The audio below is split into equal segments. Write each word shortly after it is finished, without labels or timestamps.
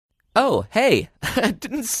Oh, hey,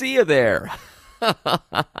 didn't see you there.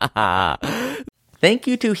 Thank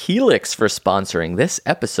you to Helix for sponsoring this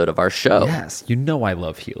episode of our show. Yes, you know I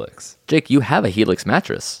love Helix. Jake, you have a Helix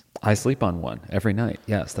mattress. I sleep on one every night.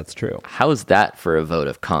 Yes, that's true. How's that for a vote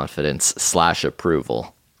of confidence /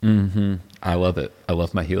 approval? I love it. I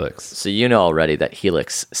love my Helix. So you know already that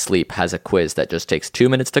Helix Sleep has a quiz that just takes 2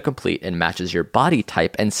 minutes to complete and matches your body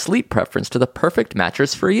type and sleep preference to the perfect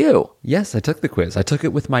mattress for you. Yes, I took the quiz. I took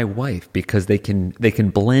it with my wife because they can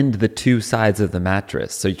blend the two sides of the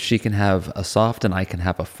mattress. So she can have a soft and I can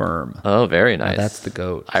have a firm. Oh, very nice. Now, that's the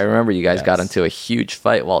goat. I remember you guys got into a huge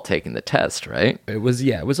fight while taking the test, right? It was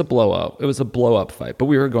a blow up. It was a blow up fight, but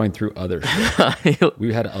we were going through other shit.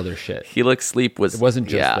 We had other shit. Helix Sleep was... It wasn't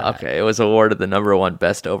just that. Okay. It was awarded the #1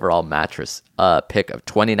 best overall mattress pick of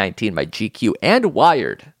 2019 by GQ and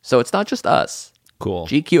Wired. So it's not just us. Cool.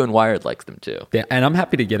 GQ and Wired likes them too. Yeah, and I'm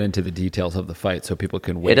happy to get into the details of the fight so people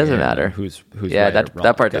can weigh It doesn't matter. Who's yeah, right that or wrong.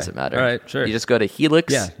 that part Okay. doesn't matter. All right, sure. You just go to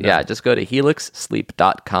Helix. Just go to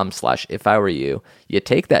helixsleep.com/ifIwereYou. You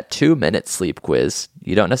take that 2-minute sleep quiz.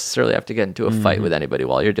 You don't necessarily have to get into a fight with anybody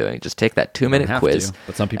while you're doing it. Just take that 2-minute quiz.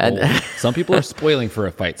 But some people are spoiling for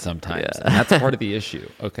a fight sometimes. And that's part of the issue.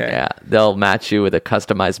 Okay. Yeah, they'll match you with a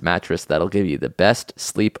customized mattress that'll give you the best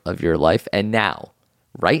sleep of your life. And now,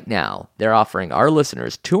 right now, they're offering our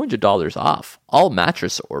listeners $200 off all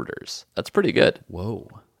mattress orders. That's pretty good. Whoa,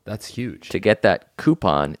 that's huge. To get that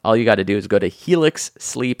coupon, all you got to do is go to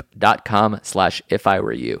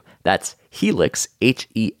helixsleep.com/ifIwereYou. That's Helix,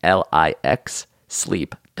 HELIX,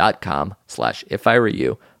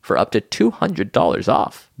 sleep.com/ifIwereYou for up to $200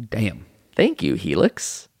 off. Damn. Thank you,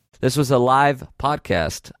 Helix. This was a live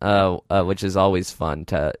podcast, which is always fun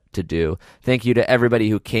to do. Thank you to everybody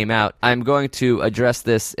who came out. I'm going to address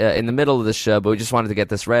this in the middle of the show, but we just wanted to get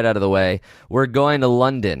this right out of the way. We're going to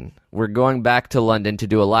London. We're going back to London to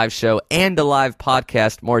do a live show and a live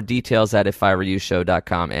podcast. More details at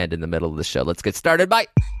ifiwereyoushow.com and in the middle of the show. Let's get started. Bye.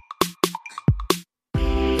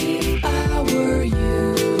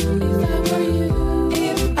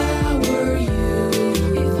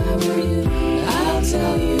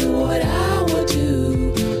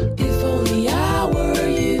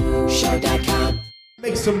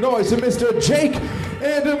 Make some noise to Mr. Jake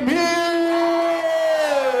and Amir!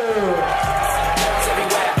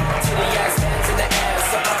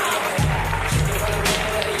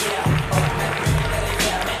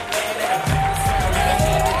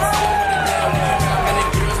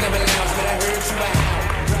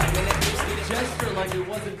 Gesture like it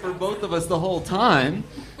wasn't for both of us the whole time.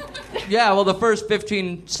 Yeah, well, the first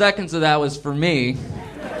 15 seconds of that was for me.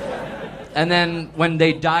 And then when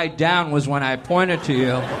they died down was when I pointed to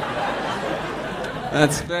you.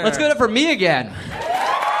 That's fair. Let's get it for me again.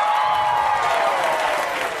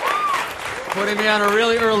 Putting me on a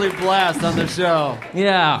really early blast on the show.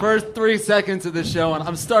 Yeah. First 3 seconds of the show, and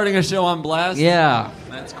I'm starting a show on blast? Yeah.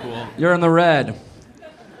 That's cool. You're in the red.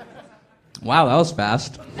 Wow, that was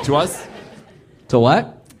fast. To us? To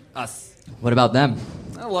what? Us. What about them?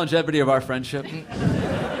 The longevity of our friendship.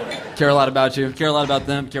 Care a lot about you. Care a lot about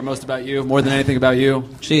them. Care most about you. More than anything about you.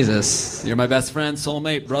 Jesus. You're my best friend,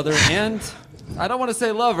 soulmate, brother, and I don't want to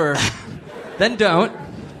say lover. Then don't.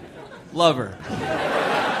 Lover.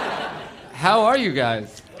 How are you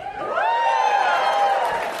guys?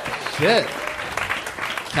 Shit.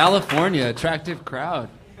 California, attractive crowd.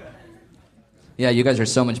 Yeah, you guys are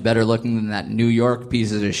so much better looking than that New York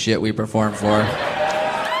pieces of shit we performed for.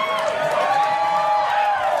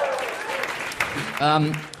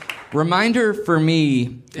 Reminder for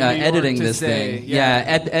me editing this thing.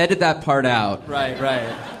 Yeah. Edit that part out. Right.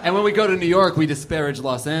 And when we go to New York, we disparage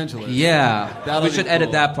Los Angeles. Yeah, That'll we be should cool.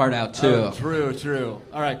 edit that part out too. Oh, true.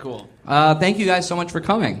 All right, cool. Thank you guys so much for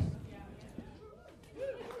coming.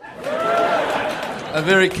 A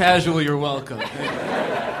very casual you're welcome.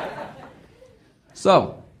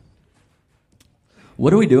 So,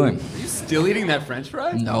 what are we doing? Are you still eating that French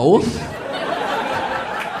fry? No.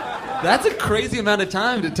 That's a crazy amount of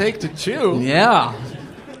time to take to chew. Yeah.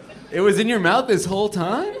 It was in your mouth this whole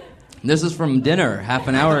time? This is from dinner half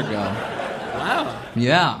an hour ago. Wow.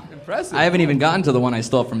 Yeah. Impressive. I haven't even gotten to the one I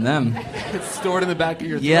stole from them. It's stored in the back of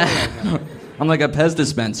your throat. Yeah. Right now. I'm like a Pez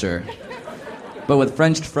dispenser, but with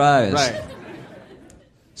French fries. Right.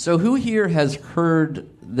 So who here has heard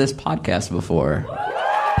this podcast before?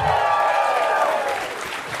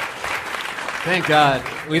 Thank God.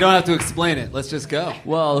 We don't have to explain it. Let's just go.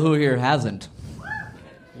 Well, who here hasn't?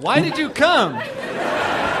 Why did you come?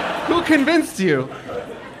 Who convinced you?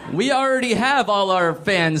 We already have all our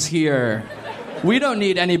fans here. We don't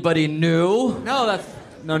need anybody new. No, that's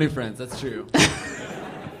no new friends. That's true.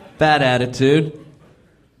 Bad attitude.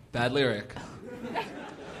 Bad lyric.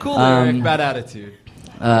 Cool lyric, bad attitude.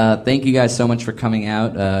 Thank you guys so much for coming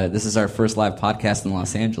out. This is our first live podcast in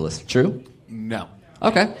Los Angeles. True? No.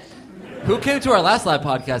 Okay. Who came to our last live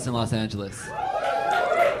podcast in Los Angeles?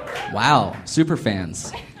 Wow. Super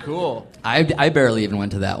fans. Cool. I barely even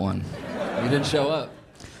went to that one. You didn't show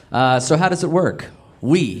up. So how does it work?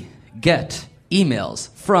 We get emails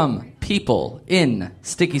from people in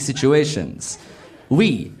sticky situations.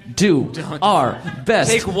 We do our best.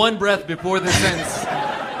 Take one breath before the sentence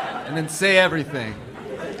and then say everything.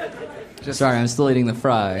 Sorry, I'm still eating the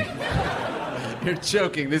fry. You're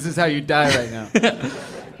joking. This is how you die right now.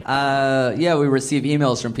 Yeah, we receive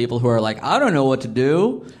emails from people who are like, I don't know what to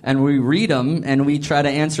do. And we read them and we try to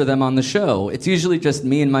answer them on the show. It's usually just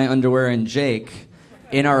me in my underwear and Jake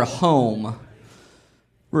in our home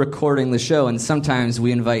recording the show. And sometimes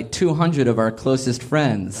we invite 200 of our closest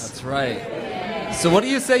friends. That's right. So what do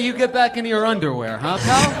you say you get back into your underwear, huh,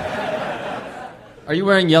 pal? Are you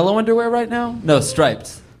wearing yellow underwear right now? No,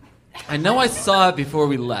 striped. I know I saw it before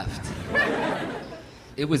we left.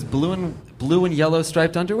 It was blue and yellow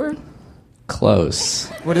striped underwear? Close.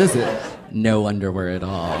 What is it? No underwear at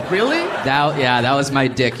all. Really? That was my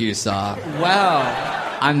dick you saw.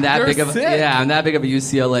 Wow. I'm that big of a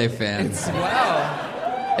UCLA fan.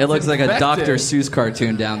 Wow. It looks like a infected. Dr. Seuss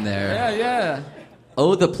cartoon down there. Yeah.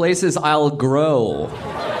 Oh, the places I'll grow.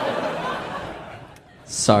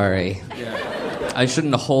 Sorry. Yeah. I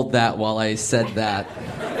shouldn't hold that while I said that.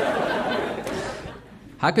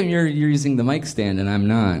 How come you're using the mic stand and I'm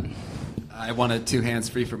not? I wanted 2 hands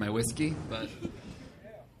free for my whiskey, but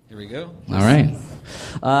here we go. All right.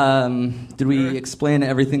 Did we explain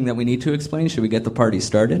everything that we need to explain? Should we get the party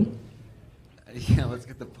started? Yeah, let's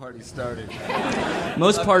get the party started.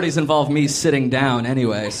 Most parties involve me sitting down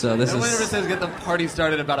anyway, so this No one ever is... says get the party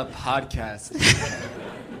started about a podcast.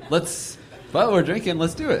 Well, we're drinking.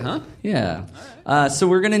 Let's do it, huh? Yeah. So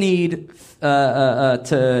we're going to need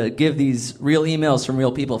to give these real emails from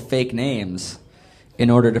real people fake names in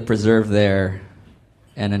order to preserve their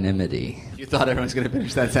anonymity. You thought everyone was going to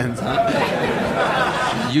finish that sentence,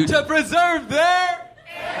 huh? To preserve their...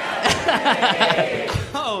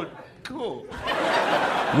 Oh, cool.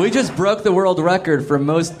 We just broke the world record for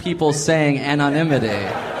most people saying anonymity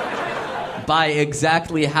by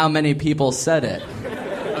exactly how many people said it.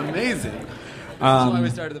 Amazing. That's why we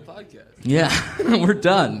started the podcast. Yeah, we're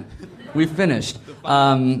done. We finished.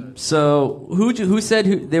 So who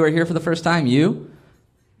said they were here for the first time? You?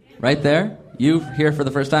 Right there? You here for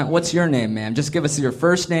the first time? What's your name, ma'am? Just give us your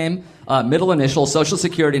first name, middle initial, social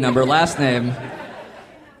security number, last name.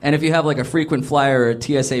 And if you have like a frequent flyer or a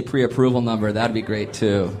TSA pre-approval number, that'd be great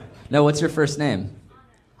too. No, what's your first name?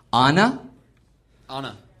 Anna?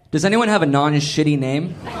 Anna. Does anyone have a non-shitty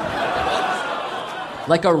name?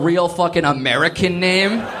 Like a real fucking American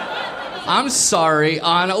name? I'm sorry,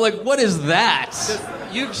 Anna. Like, what is that?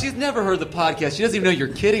 She's never heard the podcast. She doesn't even know you're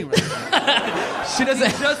kidding right now. She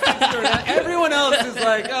doesn't... Everyone else is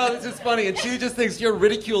like, oh, this is funny. And she just thinks you're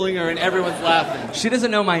ridiculing her and everyone's laughing. She doesn't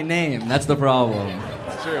know my name. That's the problem.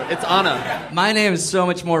 It's true. It's Anna. My name is so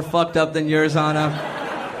much more fucked up than yours,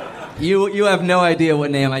 Anna. You have no idea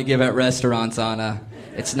what name I give at restaurants, Anna.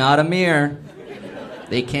 It's not Amir.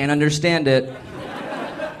 They can't understand it.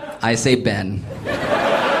 I say Ben.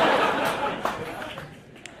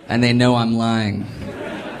 And they know I'm lying.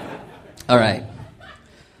 All right.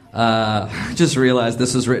 Just realized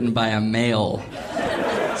this was written by a male.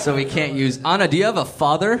 So we can't use... Anna, do you have a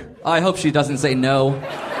father? Oh, I hope she doesn't say no.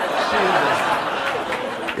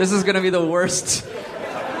 This is going to be the worst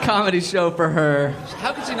comedy show for her.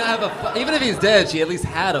 How could she not have a father? Even if he's dead, she at least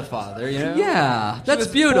had a father, you know? Yeah, that's she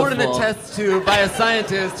was beautiful. Born in a test tube by a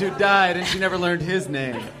scientist who died and she never learned his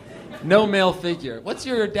name. No male figure. What's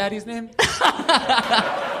your daddy's name?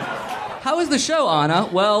 How was the show, Anna?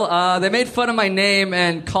 Well, they made fun of my name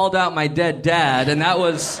and called out my dead dad, and that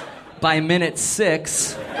was by minute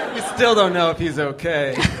 6. We still don't know if he's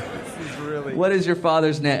okay. This is really... What is your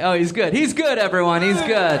father's name? Oh, he's good. He's good, everyone. He's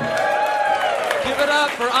good. Give it up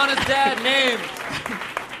for Anna's dad name.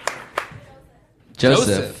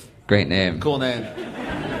 Joseph. Great name. Cool name.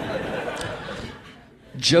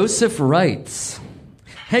 Joseph writes...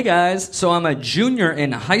 Hey guys, so I'm a junior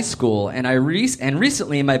in high school, and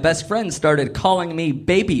recently my best friend started calling me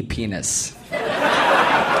baby penis.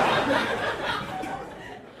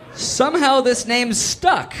 Somehow this name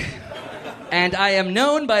stuck, and I am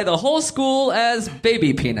known by the whole school as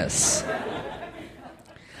baby penis.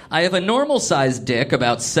 I have a normal-sized dick,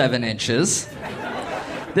 about 7 inches.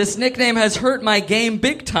 This nickname has hurt my game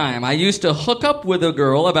big time. I used to hook up with a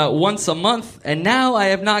girl about once a month, and now I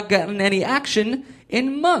have not gotten any action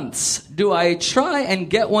In months, do I try and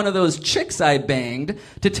get one of those chicks I banged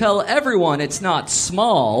to tell everyone it's not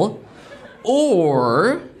small?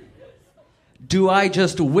 Or do I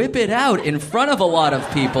just whip it out in front of a lot of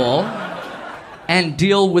people and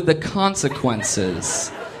deal with the consequences?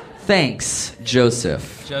 Thanks,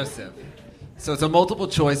 Joseph. Joseph. So it's a multiple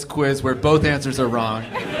choice quiz where both answers are wrong.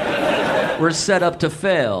 We're set up to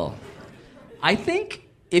fail. I think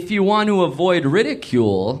if you want to avoid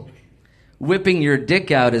ridicule, whipping your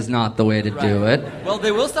dick out is not the way to do it. Well,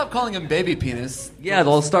 they will stop calling him baby penis. Yeah,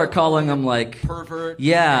 they'll start calling him like... Pervert.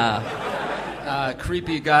 Yeah.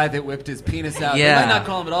 Creepy guy that whipped his penis out. Yeah. They might not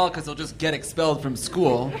call him at all because he'll just get expelled from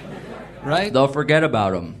school. Right? They'll forget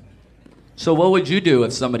about him. So what would you do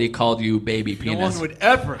if somebody called you baby penis? No one would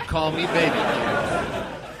ever call me baby penis.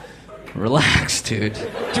 Relax, dude.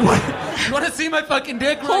 Do you want to see my fucking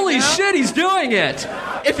dick right Holy now? shit, he's doing it!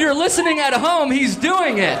 If you're listening at home, he's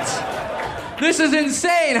doing it! This is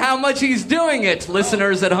insane how much he's doing it,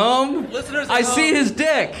 listeners at home. Listeners at I home. see his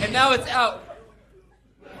dick. And now it's out.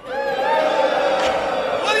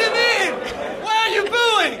 What do you mean? Why are you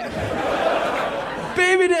booing?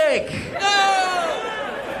 Baby dick! No!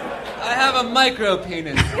 I have a micro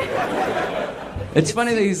penis. It's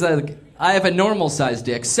funny that he's like, I have a normal sized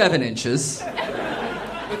dick, 7 inches.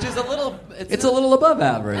 Which is a little... It's a little above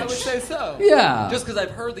average. I would say so. Yeah. Just because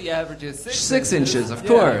I've heard the average is 6 6 inches, of Yeah.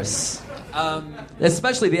 course.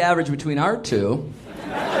 Especially the average between our two.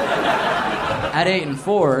 At 8 and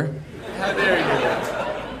 4. How dare you?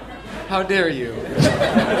 How dare you?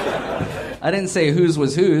 I didn't say whose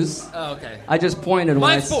was whose. Oh, okay. I just pointed when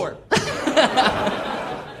Mine's 4.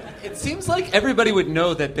 It seems like everybody would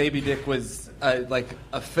know that Baby Dick was like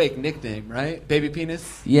a fake nickname, right? Baby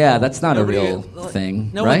Penis? Yeah, that's not Nobody- a real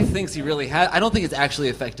thing, No right? one thinks he really had. I don't think it's actually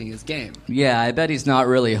affecting his game. Yeah, I bet he's not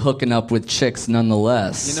really hooking up with chicks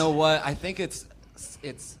nonetheless. You know what? I think it's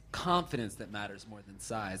confidence that matters more than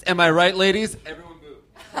size. Am I right, ladies? Everyone boo.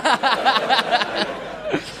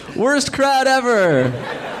 Worst crowd ever.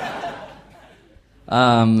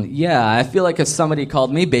 Yeah, I feel like if somebody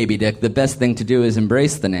called me Baby Dick, the best thing to do is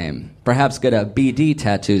embrace the name. Perhaps get a BD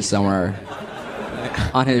tattoo somewhere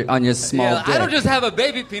on your small dick. I don't just have a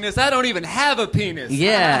baby penis. I don't even have a penis.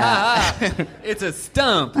 Yeah. It's a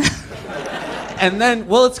stump. And then,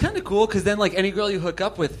 well, it's kind of cool because then, like, any girl you hook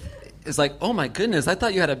up with is like, oh my goodness, I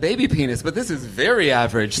thought you had a baby penis, but this is very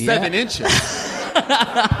average, 7 inches.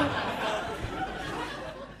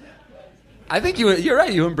 I think you're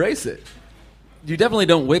right. You embrace it. You definitely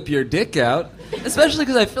don't whip your dick out, especially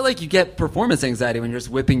because I feel like you get performance anxiety when you're just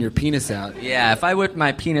whipping your penis out. Yeah, if I whipped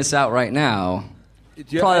my penis out right now, Do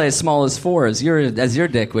you probably have- as small as 4 as your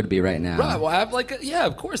dick would be right now. Right, well, I have yeah,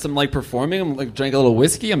 of course. I'm like performing. I'm like drank a little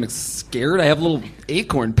whiskey. I'm scared. I have a little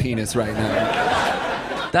acorn penis right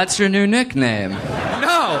now. That's your new nickname.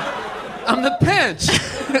 No, I'm the pinch.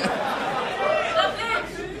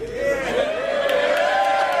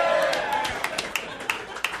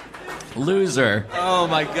 Loser. Oh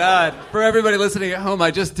my God! For everybody listening at home,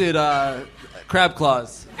 I just did crab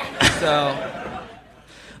claws. So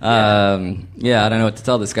Yeah, I don't know what to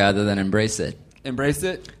tell this guy other than embrace it. embrace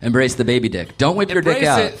it. Embrace the baby dick. Don't whip your dick Embrace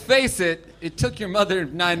out. it. Face it. It took your mother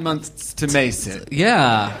 9 months to mace it.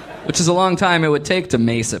 Yeah, which is a long time it would take to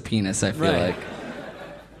mace a penis, I feel Right. like.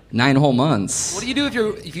 9 whole months. What do you do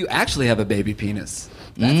if you actually have a baby penis?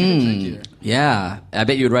 That's even trickier. Yeah, I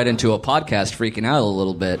bet you would write into a podcast freaking out a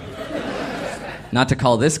little bit. Not to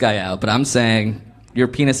call this guy out, but I'm saying your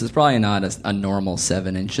penis is probably not a normal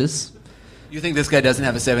 7 inches. You think this guy doesn't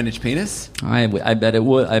have a 7-inch penis? I bet it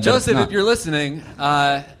would. I bet Joseph, it's not. if you're listening,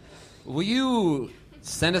 will you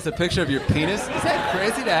send us a picture of your penis? Is that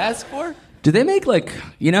crazy to ask for? Do they make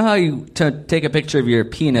you know how to take a picture of your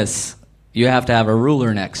penis, you have to have a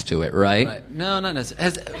ruler next to it, right? Right. No, not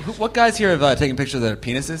necessarily. What guys here have taken pictures of their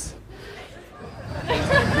penises?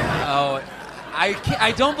 Oh,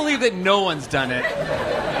 I don't believe that no one's done it.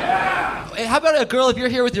 Hey, how about a girl, if you're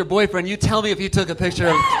here with your boyfriend, you tell me if you took a picture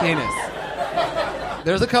of his penis.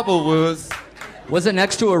 There's a couple woos. Was it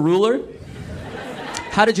next to a ruler?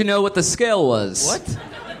 How did you know what the scale was?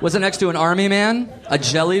 What? Was it next to an army man? A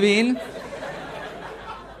jelly bean?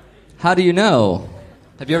 How do you know?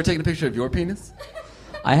 Have you ever taken a picture of your penis?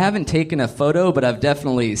 I haven't taken a photo, but I've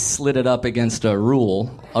definitely slid it up against a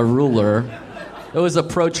ruler. It was a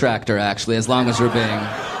protractor, actually, as long as we're being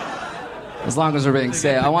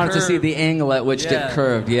safe. I wanted to see the angle at which it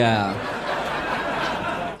curved, yeah.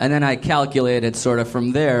 And then I calculated sort of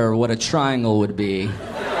from there what a triangle would be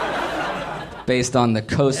based on the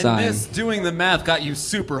cosine. And this, doing the math, got you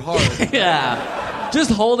super hard. Yeah. Just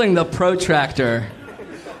holding the protractor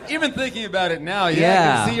Even thinking about it now, I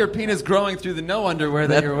Yeah. can see your penis growing through the no underwear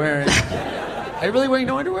that you're wearing. Are you really wearing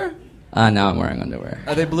no underwear? Now I'm wearing underwear.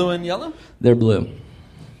 Are they blue and yellow? They're blue.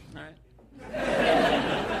 All right.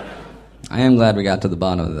 I am glad we got to the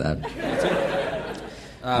bottom of that.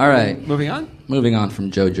 All right. Moving on? Moving on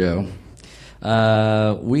from JoJo.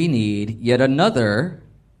 We need yet another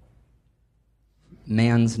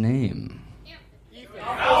man's name.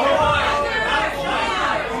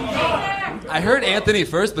 I heard Anthony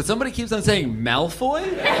first, but somebody keeps on saying Malfoy?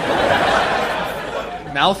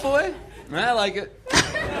 Malfoy? I like it.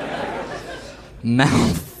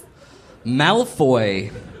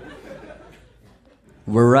 Malfoy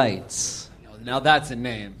writes. Now that's a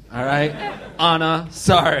name, all right? Anna,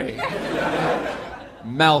 sorry.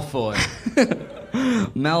 Malfoy.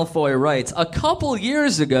 Malfoy writes, a couple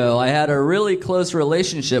years ago, I had a really close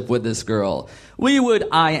relationship with this girl. We would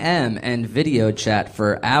IM and video chat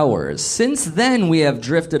for hours. Since then, we have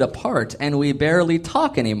drifted apart and we barely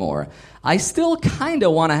talk anymore. I still kind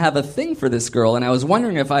of want to have a thing for this girl, and I was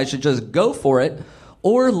wondering if I should just go for it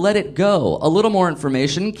or let it go. A little more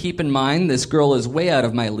information. Keep in mind, this girl is way out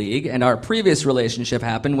of my league, and our previous relationship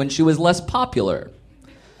happened when she was less popular.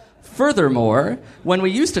 Furthermore, when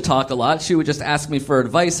we used to talk a lot, she would just ask me for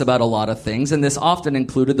advice about a lot of things, and this often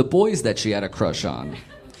included the boys that she had a crush on.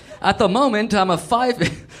 At the moment, I'm a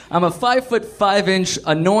 5'5"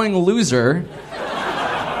 annoying loser,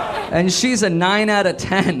 and she's a 9 out of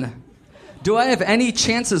 10. Do I have any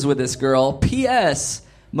chances with this girl? P.S.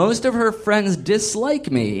 Most of her friends dislike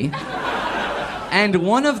me, and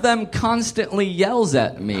one of them constantly yells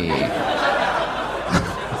at me.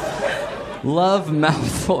 Love,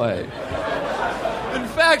 Malfoy. In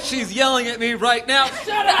fact, she's yelling at me right now.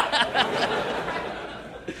 Shut up!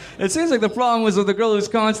 It seems like the problem was with the girl who's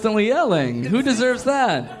constantly yelling. Who deserves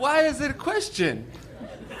that? Why is it a question?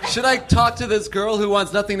 Should I talk to this girl who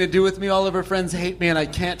wants nothing to do with me? All of her friends hate me and I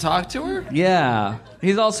can't talk to her? Yeah.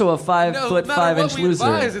 He's also a 5'5" loser.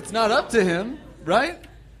 Advise, it's not up to him, right?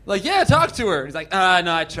 Like, yeah, talk to her. He's like,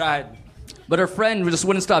 no, I tried. But her friend just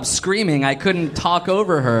wouldn't stop screaming. I couldn't talk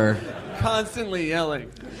over her. Constantly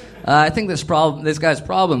yelling. I think this guy's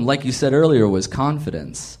problem, like you said earlier, was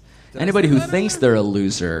confidence. Anybody who thinks they're a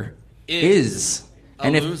loser is a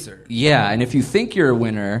loser. Yeah, and if you think you're a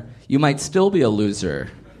winner, you might still be a loser.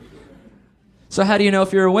 So how do you know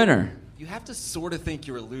if you're a winner? You have to sort of think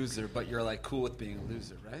you're a loser, but you're like cool with being a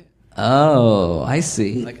loser, right? Oh, I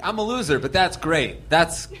see. Like, I'm a loser, but that's great. I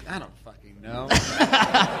don't fucking know.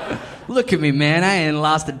 Look at me, man. I ain't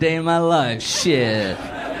lost a day in my life. Shit.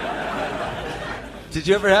 Did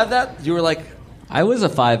you ever have that? You were like... I was a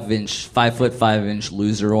 5'5"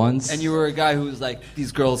 loser once. And you were a guy who was like,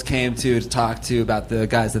 these girls came to talk to about the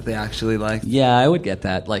guys that they actually liked. Yeah, I would get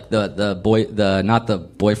that. Like the boy, not the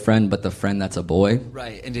boyfriend, but the friend that's a boy.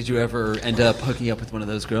 Right. And did you ever end up hooking up with one of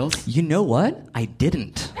those girls? You know what? I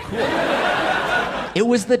didn't. Cool. It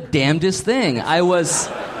was the damnedest thing. I was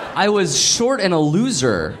short and a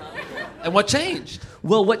loser. And what changed?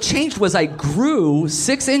 Well, what changed was I grew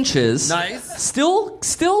 6 inches. Nice. Still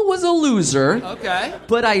was a loser. Okay.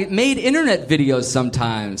 But I made internet videos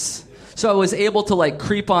sometimes. So I was able to like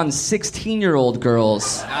creep on 16-year-old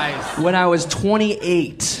girls. Nice. When I was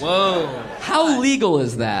 28. Whoa. How legal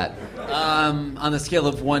is that? On the scale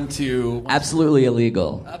of 1 to... Absolutely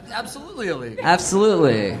illegal. Absolutely illegal.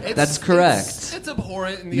 Absolutely. That's correct. It's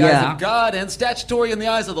abhorrent in the eyes of God and statutory in the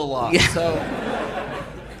eyes of the law. Yeah. So...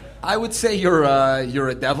 I would say you're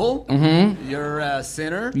a devil. Mm-hmm. You're a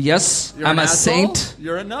sinner. Yes, You're I'm a asshole. saint.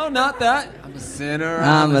 No, not that. I'm a sinner.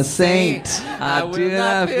 I'm a saint. I will do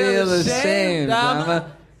not feel ashamed.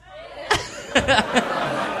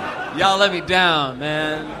 Y'all let me down,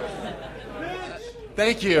 man.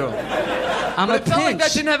 Thank you. I'm But a it felt like that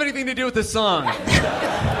pinch. didn't have anything to do with the song.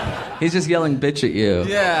 He's just yelling bitch at you.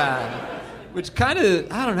 Yeah. Which kind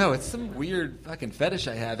of, I don't know, it's some weird fucking fetish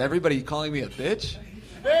I have. Everybody calling me a bitch.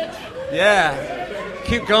 Bitch. Yeah.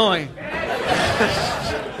 Keep going.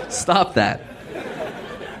 Stop that.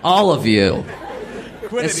 All of you.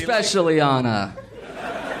 Quit it, Especially Anna.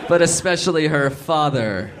 But especially her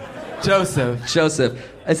father. Joseph. Joseph.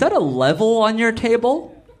 Is that a level on your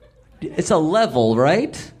table? It's a level,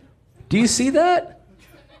 right? Do you see that?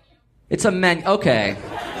 It's a menu. Okay.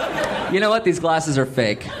 You know what? These glasses are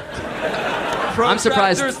fake. I'm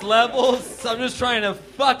surprised. Protractors, levels. I'm just trying to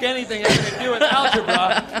fuck anything having to do with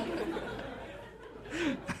algebra.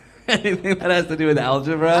 Anything that has to do with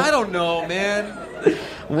algebra? I don't know, man.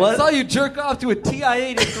 What? I saw you jerk off to a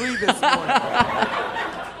TI-83 this morning.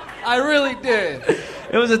 I really did.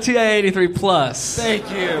 It was a TI-83 plus. Thank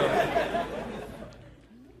you.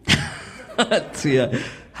 TI.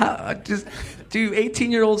 How? Just Do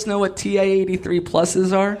 18-year-olds know what TI-83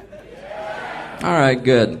 pluses are? All right,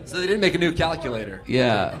 good. So they didn't make a new calculator.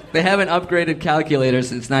 Yeah. They haven't upgraded calculators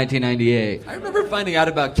since 1998. I remember finding out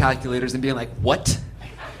about calculators and being like, what?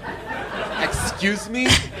 Excuse me?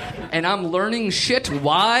 And I'm learning shit.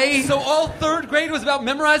 Why? So all third grade was about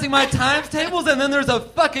memorizing my times tables, and then there's a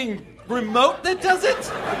fucking remote that does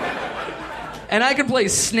it? And I can play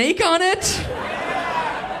Snake on it?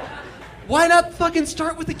 Why not fucking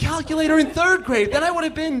start with the calculator in third grade? Then I would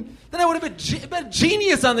have been a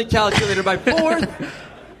genius on the calculator by fourth.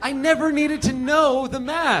 I never needed to know the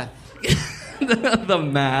math. The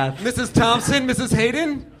math. Mrs. Thompson, Mrs.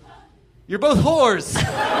 Hayden, you're both whores.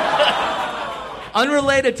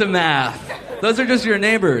 Unrelated to math. Those are just your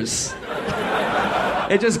neighbors.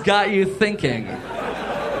 It just got you thinking.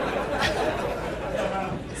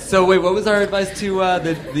 So wait, what was our advice to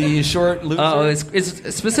the short loser? Oh,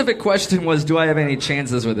 its specific question was, do I have any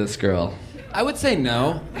chances with this girl? I would say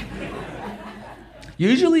no.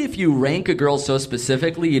 Usually if you rank a girl so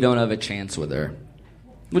specifically, you don't have a chance with her.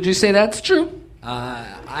 Would you say that's true?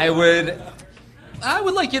 I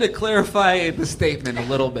would like you to clarify the statement a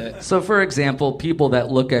little bit. So, for example, people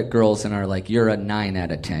that look at girls and are like, you're a 9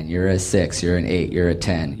 out of 10, you're a 6, you're an 8, you're a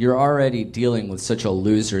 10. You're already dealing with such a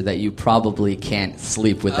loser that you probably can't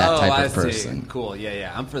sleep with that type of person. See. Cool,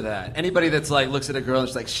 yeah, I'm for that. Anybody that's like, looks at a girl and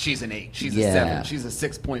is like, she's an 8, she's a 7, she's a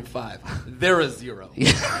 6.5. They're a 0.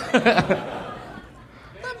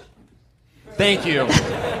 Thank you.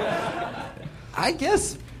 I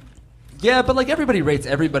guess... Yeah, but like everybody rates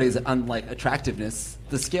everybody's attractiveness.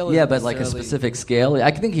 The scale is but like a specific scale.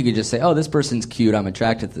 I think you could just say, "Oh, this person's cute. I'm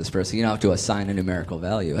attracted to this person." You don't have to assign a numerical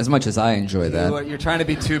value. As much as I enjoy that. You're trying to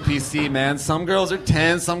be too PC, man. Some girls are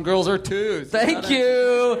 10, some girls are 2s. Thank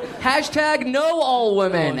you. Hashtag no all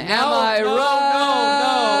women. Am I right?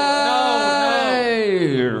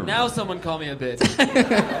 No. Now someone call me a bitch.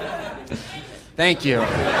 Thank you.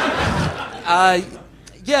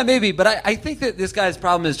 Yeah, maybe, but I think that this guy's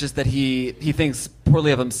problem is just that he thinks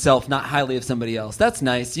poorly of himself, not highly of somebody else. That's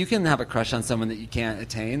nice. You can have a crush on someone that you can't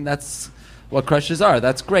attain. That's what crushes are.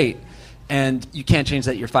 That's great. And you can't change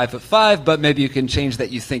that you're 5'5", but maybe you can change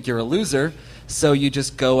that you think you're a loser. So you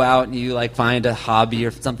just go out and you like find a hobby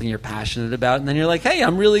or something you're passionate about, and then you're like, hey,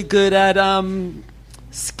 I'm really good at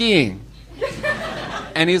skiing.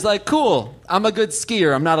 And he's like, cool, I'm a good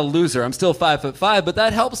skier. I'm not a loser. I'm still 5'5", but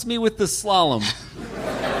that helps me with the slalom.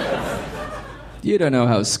 You don't know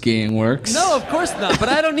how skiing works. No, of course not, but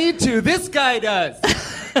I don't need to. This guy does.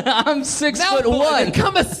 I'm 6'1".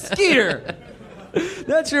 Become a skier.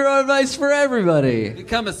 That's your advice for everybody.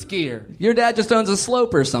 Become a skier. Your dad just owns a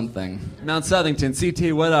slope or something. Mount Southington,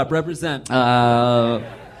 CT, what up? Represent.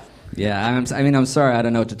 Yeah, I'm sorry. I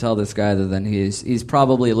don't know what to tell this guy other than he's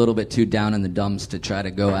probably a little bit too down in the dumps to try to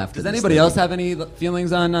go after Does this anybody thing. else have any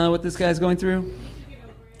feelings on what this guy's going through?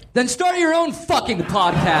 Then start your own fucking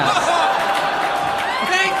podcast.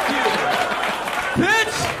 Thank you,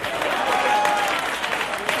 bitch!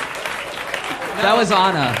 That was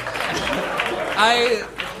Anna.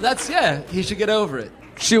 He should get over it.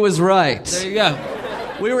 She was right. There you go.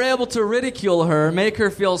 We were able to ridicule her, make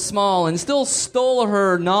her feel small, and still stole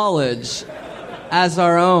her knowledge as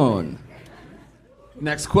our own.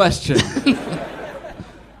 Next question.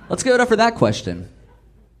 Let's give it up for that question.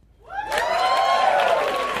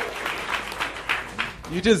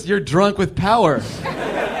 You're drunk with power.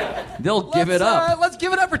 They'll give it up. Let's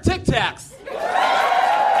give it up for Tic Tacs.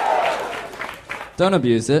 Don't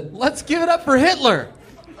abuse it. Let's give it up for Hitler.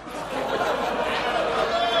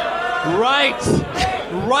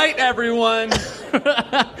 Right, everyone.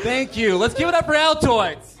 Thank you. Let's give it up for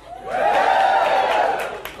Altoids.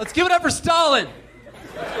 Let's give it up for Stalin.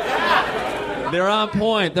 They're on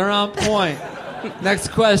point. Next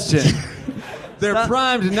question. They're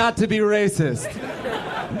primed not to be racist.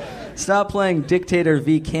 Stop playing Dictator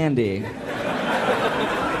v. Candy.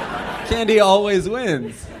 Candy always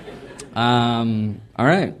wins. All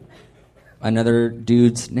right. Another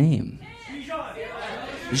dude's name.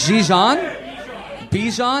 Bijan?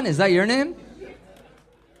 Bijan? Is that your name?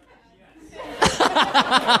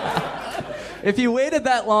 If you waited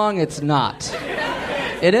that long, it's not.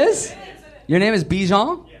 It is? Your name is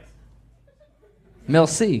Bijan?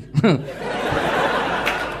 Merci.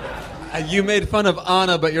 You made fun of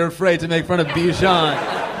Anna, but you're afraid to make fun of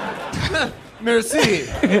Bijan. Merci.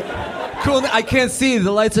 Cool. I can't see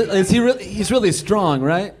the lights. He's really strong,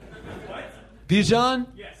 right? Bijan?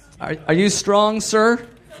 Yes. Are you strong, sir?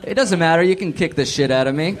 It doesn't matter. You can kick the shit out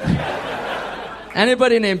of me.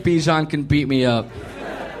 Anybody named Bijan can beat me up.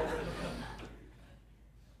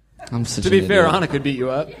 I'm such To be an fair, idiot. Anna could beat you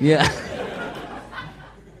up. Yeah.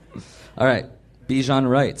 All right. Bijan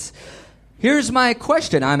writes, here's my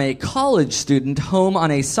question. I'm a college student home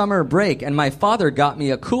on a summer break, and my father got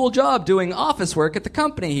me a cool job doing office work at the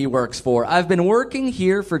company he works for. I've been working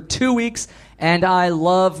here for 2 weeks, and I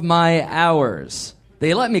love my hours.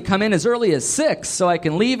 They let me come in as early as 6 so I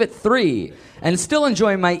can leave at 3 and still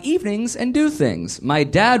enjoy my evenings and do things. My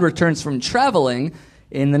dad returns from traveling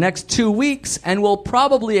in the next 2 weeks and will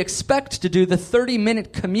probably expect to do the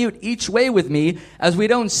 30-minute commute each way with me, as we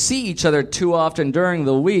don't see each other too often during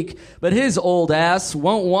the week, but his old ass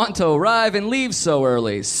won't want to arrive and leave so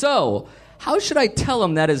early. So, how should I tell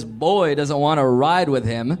him that his boy doesn't want to ride with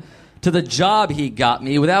him to the job he got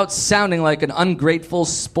me without sounding like an ungrateful,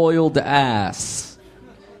 spoiled ass?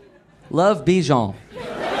 Love, Bijan.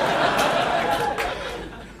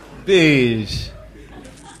 Beige.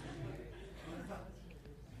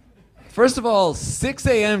 First of all, 6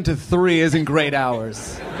 a.m. to 3 isn't great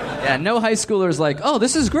hours. Yeah, no high schooler's like, oh,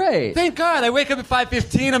 this is great. Thank God. I wake up at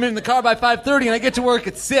 5:15, I'm in the car by 5:30, and I get to work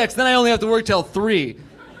at 6. Then I only have to work till 3.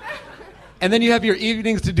 And then you have your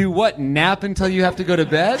evenings to do what? Nap until you have to go to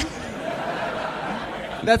bed?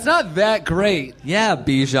 That's not that great. Yeah,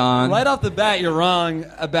 Bijan. Right off the bat, you're wrong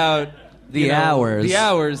about The hours. The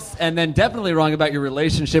hours, and then definitely wrong about your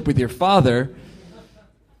relationship with your father.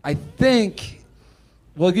 I think...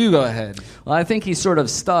 Well, you go ahead. Well, I think he's sort of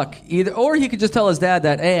stuck. Or he could just tell his dad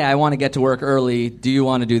that, hey, I want to get to work early. Do you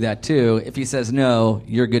want to do that too? If he says no,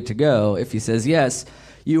 you're good to go. If he says yes,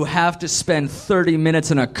 you have to spend 30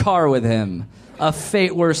 minutes in a car with him. A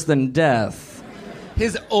fate worse than death.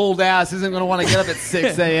 His old ass isn't going to want to get up at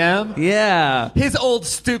 6 a.m. Yeah. His old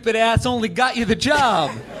stupid ass only got you the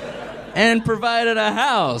job. And provided a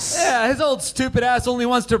house. Yeah, his old stupid ass only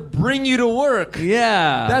wants to bring you to work.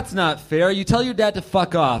 Yeah. That's not fair. You tell your dad to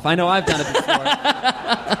fuck off. I know I've done it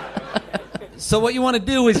before. So what you want to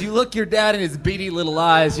do is you look your dad in his beady little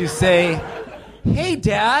eyes. You say, hey,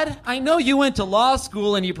 Dad, I know you went to law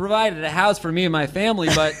school and you provided a house for me and my family,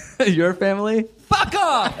 but... Your family? Fuck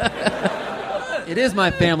off! It is my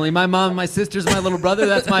family. My mom, my sisters, my little brother,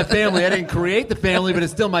 that's my family. I didn't create the family, but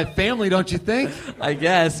it's still my family, don't you think? I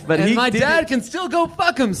guess, but and my dad can still go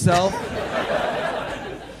fuck himself.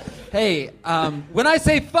 Hey, when I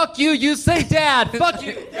say fuck you, you say dad. Fuck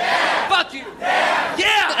you. Dad. Fuck you. Dad.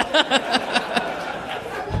 Yeah!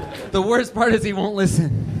 The worst part is he won't listen.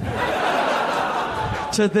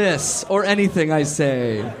 To this, or anything I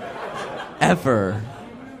say. Ever.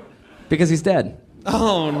 Because he's dead.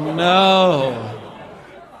 Oh, no.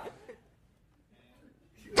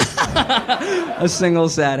 A single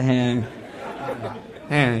sad hand.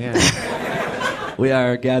 Yeah. We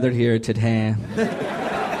are gathered here today.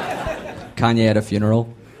 Kanye at a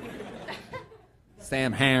funeral.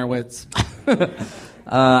 Sam Harowitz.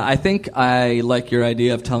 I think I like your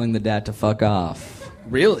idea of telling the dad to fuck off.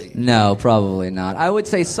 Really? No, probably not. I would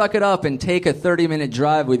say suck it up and take a 30-minute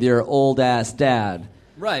drive with your old-ass dad.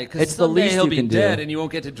 Right, because It's the least he'll you be can dead do. and you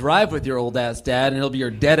won't get to drive with your old-ass dad, and he'll be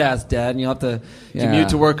your dead-ass dad, and you'll have to commute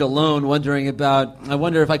to work alone, wondering about, I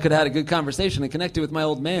wonder if I could have had a good conversation and connected with my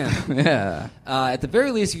old man. Yeah. At the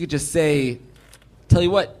very least, you could just say, tell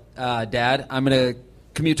you what, Dad, I'm going to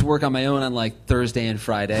commute to work on my own on, like, Thursday and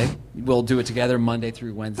Friday. We'll do it together Monday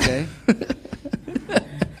through Wednesday.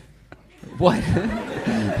 What?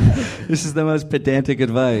 This is the most pedantic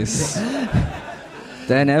advice.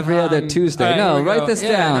 Then every other Tuesday. right, No, here we write go. this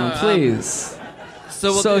Yeah, down, no, please.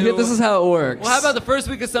 So Here, this is how it works. Well, how about the first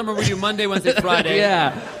week of summer we do Monday, Wednesday, Friday?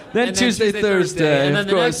 Yeah. Then And Tuesday, Thursday. And then of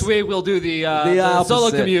the course. next week we'll do the solo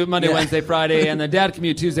opposite. commute Monday, Yeah. Wednesday, Friday, and the dad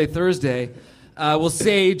commute Tuesday, Thursday. We'll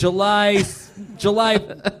say June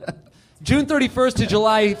 31st to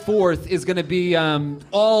July 4th is going to be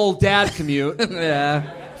all dad commute.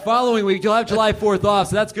 Yeah. Following week you'll have July 4th off,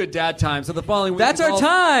 so that's good dad time. So the following week That's is our all-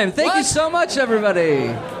 time. Thank you What? so much,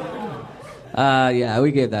 everybody. Yeah,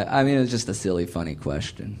 we gave that. I mean, it was just a silly, funny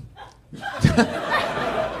question.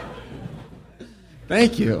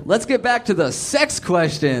 Thank you. Let's get back to the sex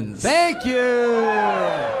questions. Thank you.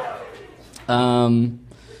 I'm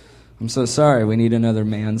so sorry. We need another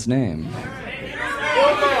man's name.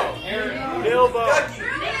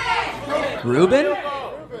 Ruben?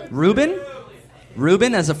 Ruben?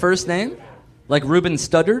 Ruben as a first name? Like Ruben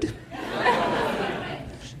Stuttered?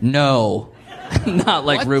 No. Not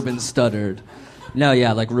like What? Ruben Stuttered. No,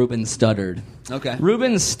 yeah, like Ruben Stuttered. Okay.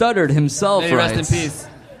 Ruben Stuttered himself May he rest in writes. peace.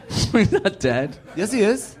 He's not dead. Yes, he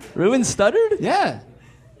is. Ruben Stuttered? Yeah.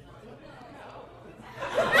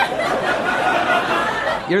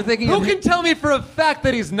 You're thinking Who of can tell me for a fact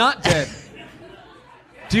that he's not dead?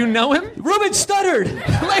 Do you know him? Ruben Stuttered!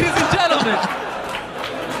 Ladies and gentlemen.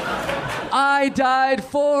 I died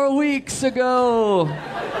 4 weeks ago.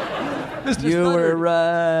 Mr. You were Stutter.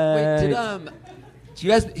 right. Wait, do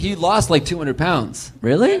you guys? He lost like 200 pounds.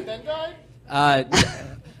 Really?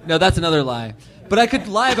 No, that's another lie. But I could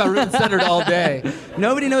lie about Ruben Studdard all day.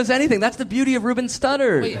 Nobody knows anything. That's the beauty of Ruben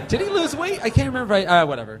Studdard. Wait, did he lose weight? I can't remember.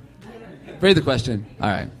 Whatever. Read the question. All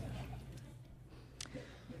right.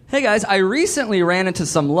 Hey guys, I recently ran into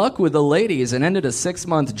some luck with the ladies and ended a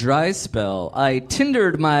 6-month dry spell. I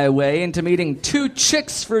Tindered my way into meeting 2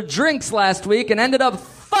 chicks for drinks last week and ended up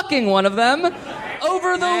fucking one of them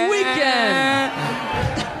over the weekend.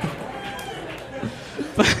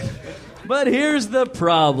 But here's the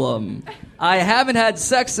problem. I haven't had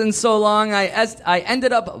sex in so long, I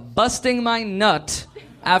ended up busting my nut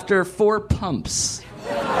after 4 pumps.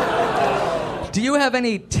 Do you have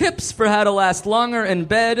any tips for how to last longer in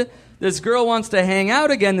bed? This girl wants to hang out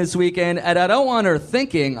again this weekend, and I don't want her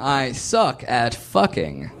thinking I suck at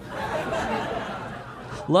fucking.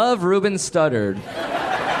 Love, Ruben Studdard.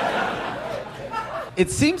 It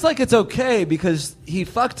seems like it's okay because he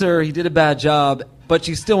fucked her, he did a bad job, but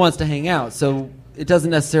she still wants to hang out. So it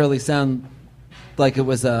doesn't necessarily sound like it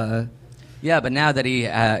was a... Yeah, but now that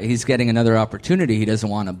he's getting another opportunity, he doesn't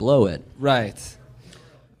want to blow it. Right.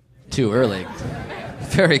 Too early.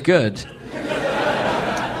 Very good.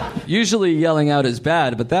 Usually yelling out is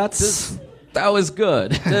bad, but that was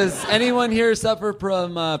good. Does anyone here suffer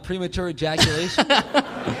from premature ejaculation?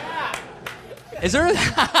 Is there?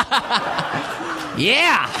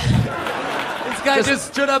 Yeah. This guy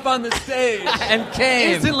just stood up on the stage And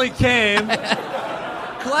came. Instantly came.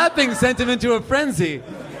 Clapping sent him into a frenzy.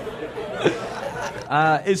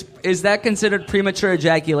 Is that considered premature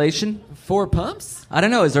ejaculation? 4 pumps? I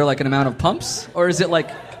don't know. Is there like an amount of pumps, or is it like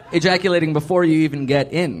ejaculating before you even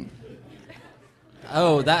get in?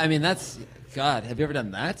 Oh, that's... God, have you ever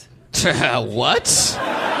done that? What?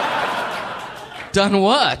 Done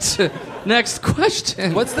what? Next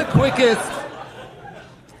question. What's the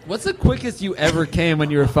quickest you ever came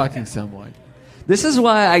when you were fucking someone? This is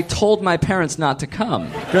why I told my parents not to come.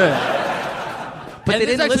 Good. But And they this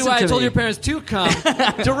is didn't actually listen why to I told me. your parents to come.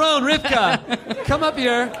 Daron, Rivka, come up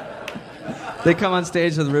here. They come on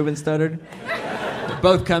stage with Ruben Studdard.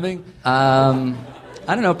 Both coming. I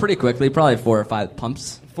don't know, pretty quickly, probably 4 or 5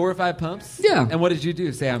 pumps. 4 or 5 pumps? Yeah. And what did you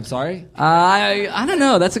do? Say I'm sorry? I don't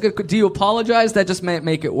know. That's a good. Do you apologize? That just might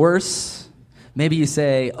make it worse. Maybe you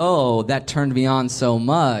say, "Oh, that turned me on so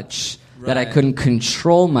much that I Right. couldn't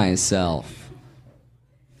control myself."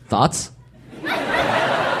 Thoughts?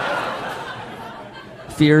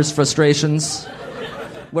 Fears, frustrations.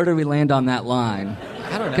 Where do we land on that line?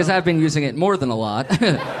 I don't know. Because I've been using it more than a lot.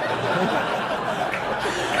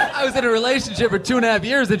 I was in a relationship for 2.5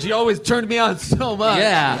 years and she always turned me on so much.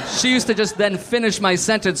 Yeah, she used to just then finish my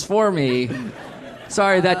sentence for me.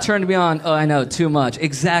 Sorry, that turned me on. Oh, I know, too much.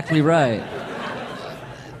 Exactly right.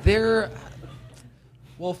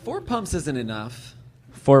 Well, 4 pumps isn't enough.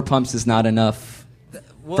 4 pumps is not enough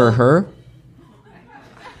Well, for her.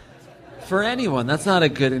 For anyone, that's not a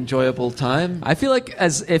good, enjoyable time. I feel like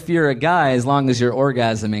as if you're a guy, as long as you're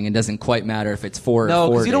orgasming, it doesn't quite matter if it's 4 or 40. No,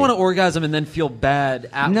 because you don't want to orgasm and then feel bad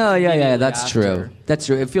after. No, yeah, immediately that's after. true. That's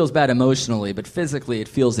true. It feels bad emotionally, but physically it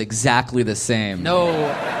feels exactly the same.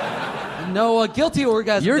 No, a guilty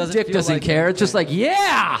orgasm Your doesn't dick feel doesn't like care. It's just like,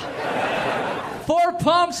 yeah! 4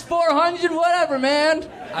 pumps, 400, whatever, man.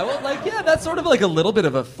 I will that's sort of like a little bit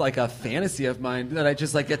of a fantasy of mine that I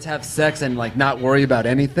just like get to have sex and like not worry about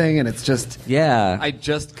anything, and it's just Yeah. I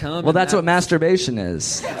just come. Well, and that's what masturbation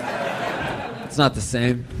is. It's not the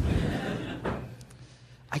same.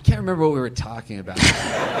 I can't remember what we were talking about.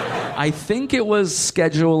 I think it was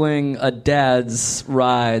scheduling a dad's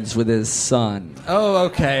rides with his son. Oh,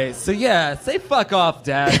 okay. So yeah, say fuck off,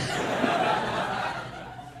 Dad.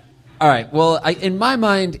 All right. Well, in my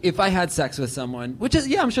mind, if I had sex with someone, which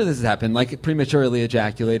is I'm sure this has happened, like prematurely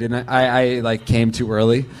ejaculated, and I like came too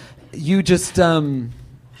early, you just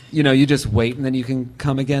you just wait and then you can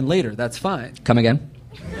come again later. That's fine. Come again?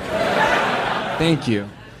 Thank you.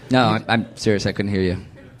 No, I'm serious. I couldn't hear you.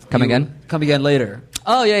 Come again? Come again later.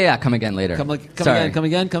 Oh, yeah. Come again later. Come Sorry.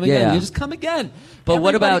 again. Yeah. You just come again. But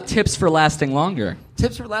what Everybody- about tips for lasting longer?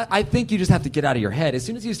 tips for I think you just have to get out of your head. As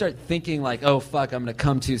soon as you start thinking like, oh fuck, I'm gonna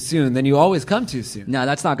come too soon, then you always come too soon. No,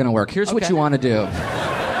 that's not going to work. Here's what Okay. you want to do.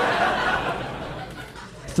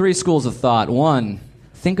 3 schools of thought. 1,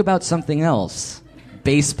 think about something else.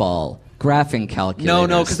 Baseball, graphing calculators.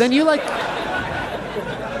 No, because then you like.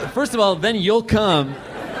 First of all, then you'll come.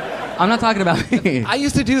 I'm not talking about me. I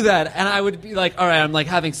used to do that, and I would be like, all right, I'm like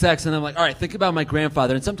having sex, and I'm like, all right, think about my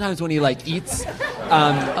grandfather. And sometimes when he like eats,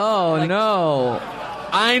 Oh, no.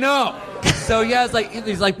 I know. So he has like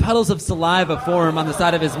these like puddles of saliva form on the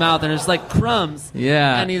side of his mouth, and it's like crumbs.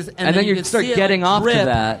 Yeah. And then you can start see it, getting like, off to drip,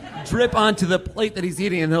 that. drip onto the plate that he's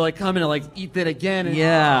eating, and they're like coming to like eat it again. And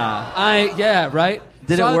Yeah. right.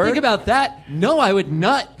 Did so it I would work? think about that. No, I would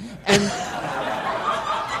nut.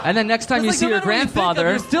 And then next time you Like, see no your matter what you think of,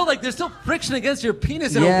 grandfather, there's still friction against your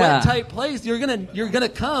penis in a Yeah. wet, tight place. You're gonna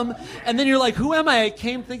come, and then you're like, who am I? I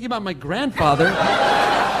came thinking about my grandfather.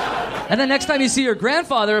 and then next time you see your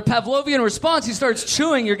grandfather, a Pavlovian response, he starts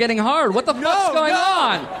chewing, you're getting hard. What the fuck's going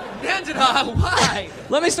on? Angela, why?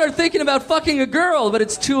 Let me start thinking about fucking a girl, but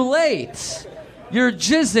it's too late. You're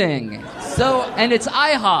jizzing. And it's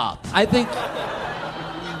IHOP. I think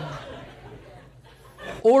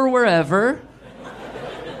Or wherever.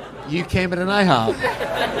 you came at an IHOP.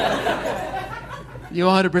 You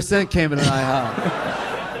 100% came at an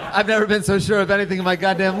IHOP. I've never been so sure of anything in my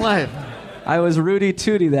goddamn life. I was Rudy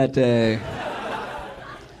Tooty that day.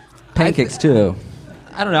 Pancakes, too.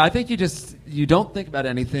 I don't know. I think you don't think about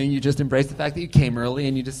anything. You just embrace the fact that you came early,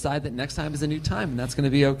 and you decide that next time is a new time, and that's going to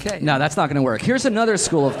be okay. No, that's not going to work. Here's another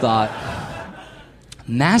school of thought.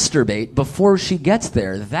 Masturbate before she gets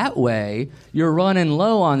there. That way, you're running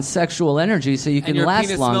low on sexual energy so you can and your last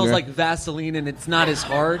penis longer. smells like Vaseline, and it's not as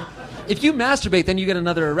hard. If you masturbate, then you get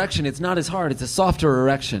another erection. It's not as hard. It's a softer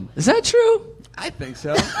erection. Is that true? I think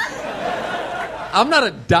so. I'm not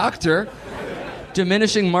a doctor.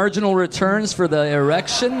 Diminishing marginal returns for the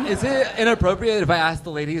erection? Is it inappropriate if I ask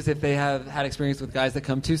the ladies if they have had experience with guys that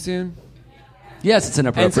come too soon? Yes, it's And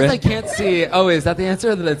inappropriate. since I can't see... Oh, is that the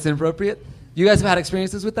answer? That it's inappropriate? You guys have had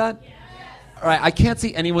experiences with that? All right, I can't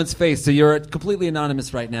see anyone's face, so you're completely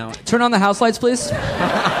anonymous right now. Turn on the house lights, please.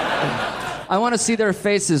 I want to see their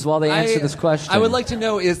faces while they answer this question. I would like to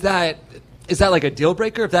know, is that like a deal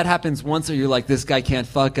breaker? If that happens once, or you're like, this guy can't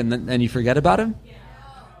fuck, and then you forget about him?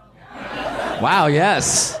 Wow,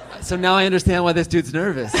 yes. So now I understand why this dude's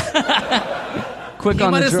nervous. Quick He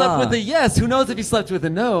on might the have draw. slept with a yes. Who knows if he slept with a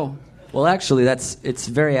no? Well, actually, it's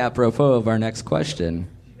very apropos of our next question.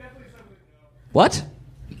 What?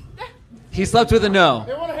 He slept with a no.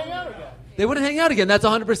 They want to hang out again. They wouldn't hang out again. That's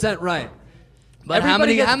 100% right. But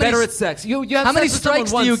Everybody gets better at sex. You have how many sex with someone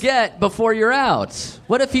strikes do you once. get before you're out?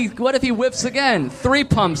 What if he whiffs again? 3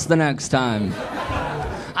 pumps the next time.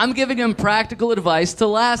 I'm giving him practical advice to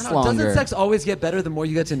last longer. Doesn't sex always get better the more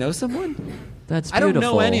you get to know someone? That's I beautiful.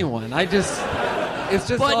 don't know anyone. It's just.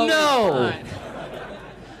 But always no!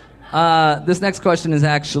 fine. This next question is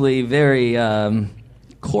actually very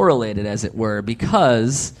correlated, as it were,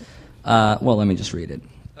 because, well, let me just read it.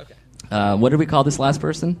 Okay. What did we call this last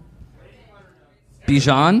person?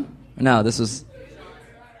 Bijan? No, this was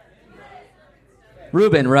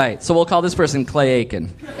Ruben, right. So we'll call this person Clay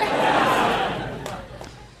Aiken.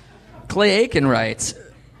 Clay Aiken writes,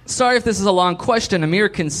 sorry if this is a long question. Amir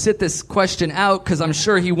can sit this question out because I'm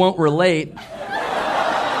sure he won't relate.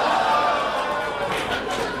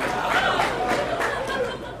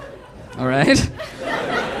 All right.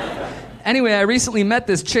 Anyway, I recently met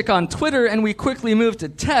this chick on Twitter, and we quickly moved to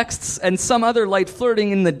texts and some other light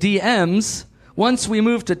flirting in the DMs. Once we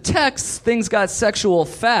moved to texts, things got sexual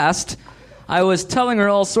fast. I was telling her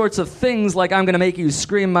all sorts of things like I'm going to make you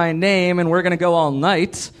scream my name and we're going to go all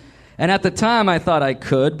night. And at the time, I thought I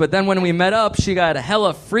could, but then when we met up, she got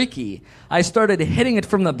hella freaky. I started hitting it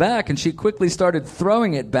from the back, and she quickly started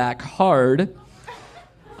throwing it back hard.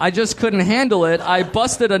 I just couldn't handle it. I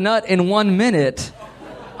busted a nut in 1 minute.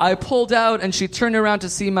 I pulled out, and she turned around to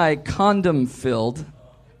see my condom filled.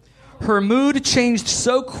 Her mood changed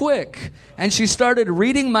so quick, and she started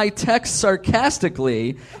reading my text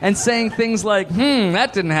sarcastically and saying things like,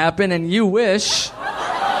 that didn't happen, and you wish.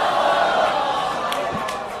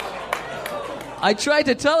 I tried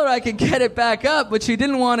to tell her I could get it back up, but she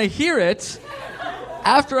didn't want to hear it.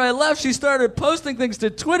 After I left, she started posting things to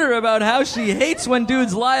Twitter about how she hates when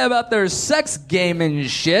dudes lie about their sex game and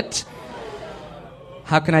shit.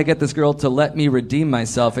 How can I get this girl to let me redeem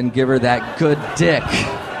myself and give her that good dick?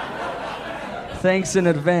 Thanks in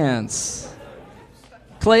advance.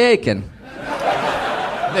 Clay Aiken.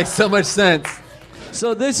 Makes so much sense.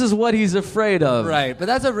 So this is what he's afraid of. Right, but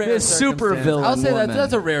that's a rare This circumstance. supervillain I'll say woman.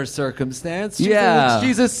 that's a rare circumstance. She's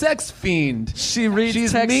She's a sex fiend. She reads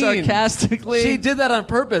She's text mean. sarcastically. She did that on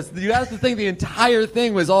purpose. You have to think the entire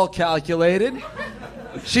thing was all calculated.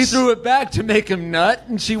 She threw it back to make him nut,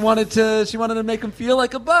 and she wanted to make him feel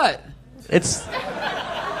like a butt. It's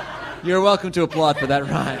You're welcome to applaud for that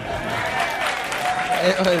rhyme.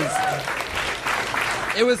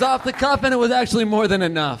 It was off the cuff, and it was actually more than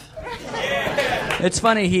enough. It's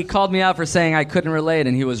funny, he called me out for saying I couldn't relate,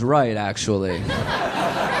 and he was right, actually.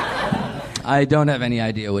 I don't have any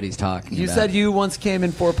idea what he's talking You about. said you once came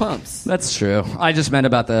in 4 pumps. That's true. I just meant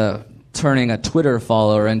about the turning a Twitter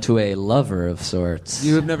follower into a lover of sorts.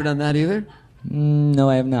 You have never done that either? No,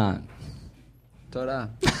 I have not. Ta-da.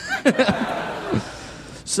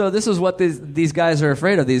 So this is what these guys are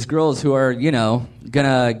afraid of. These girls who are,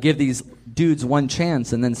 gonna give these dudes one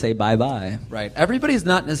chance and then say bye-bye. Right. Everybody's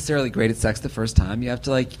not necessarily great at sex the first time. You have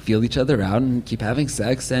to feel each other out and keep having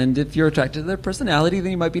sex. And if you're attracted to their personality,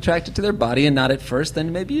 then you might be attracted to their body and not at first.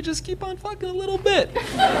 Then maybe you just keep on fucking a little bit.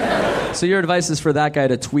 So your advice is for that guy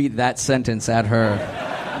to tweet that sentence at her.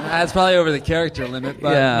 That's probably over the character limit,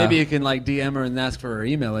 but Yeah. maybe you can DM her and ask for her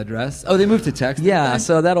email address. Oh, they moved to text. Yeah,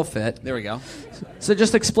 so that'll fit. There we go. So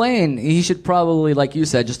just explain. He should probably, like you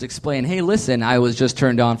said, just explain, hey, listen, I was just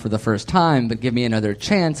turned on for the first time, but give me another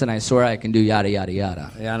chance, and I swear I can do yada, yada,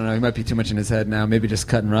 yada. Yeah, I don't know. He might be too much in his head now. Maybe just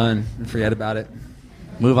cut and run and forget about it.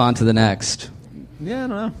 Move on to the next. Yeah, I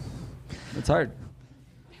don't know. It's hard.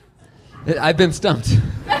 I've been stumped.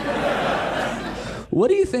 What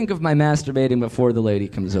do you think of my masturbating before the lady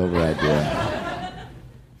comes over idea?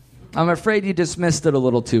 I'm afraid you dismissed it a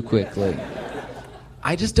little too quickly.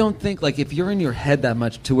 I just don't think, if you're in your head that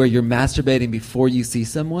much to where you're masturbating before you see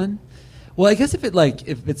someone, well, I guess if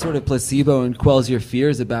it's sort of placebo and quells your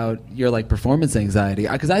fears about your, performance anxiety,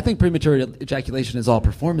 because I think premature ejaculation is all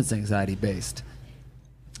performance anxiety based.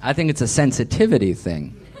 I think it's a sensitivity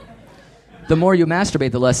thing. The more you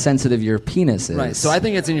masturbate, the less sensitive your penis is. Right, so I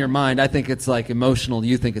think it's in your mind. I think it's, emotional.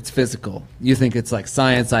 You think it's physical. You think it's,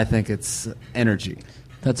 science. I think it's energy.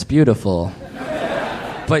 That's beautiful.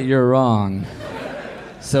 But you're wrong.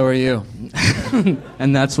 So are you.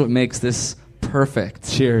 And that's what makes this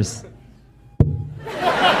perfect. Cheers.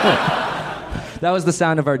 That was the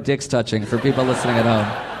sound of our dicks touching for people listening at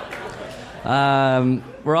home.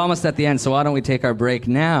 We're almost at the end, so why don't we take our break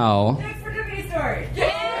now? Thanks for Jimmy Story.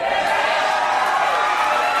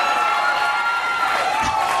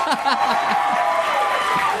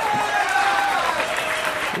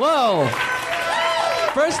 Whoa!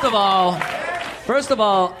 First of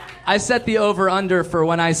all, I set the over-under for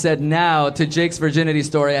when I said now to Jake's virginity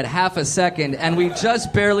story at half a second, and we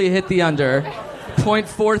just barely hit the under,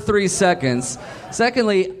 0.43 seconds.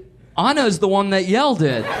 Secondly, Anna's the one that yelled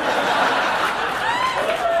it.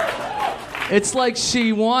 It's like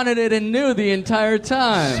she wanted it and knew the entire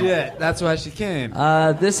time. Shit, that's why she came.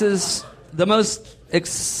 This is the most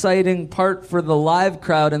exciting part for the live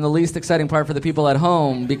crowd and the least exciting part for the people at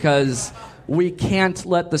home because we can't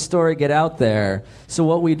let the story get out there. So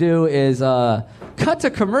what we do is cut to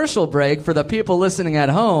commercial break for the people listening at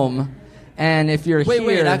home. And if you're here...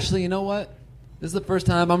 Wait, actually, you know what? This is the first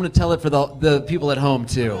time I'm going to tell it for the people at home,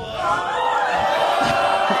 too.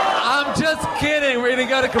 I'm just kidding. We're going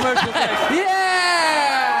to go to commercial break. Yeah!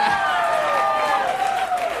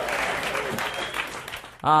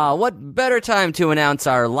 What better time to announce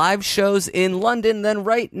our live shows in London than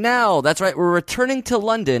right now? That's right, we're returning to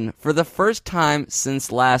London for the first time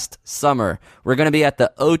since last summer. We're going to be at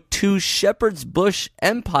the O2 Shepherd's Bush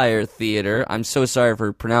Empire Theater. I'm so sorry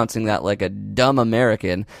for pronouncing that like a dumb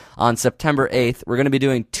American. On September 8th, we're going to be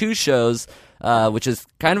doing 2 shows, which is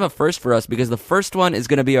kind of a first for us because the first one is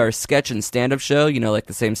going to be our sketch and stand-up show, like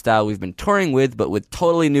the same style we've been touring with, but with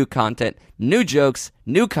totally new content, new jokes,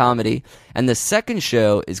 new comedy. And the second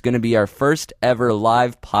show is going to be our first ever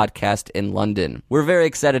live podcast in London. We're very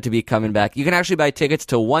excited to be coming back. You can actually buy tickets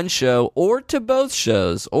to one show or to both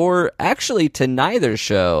shows, or actually to neither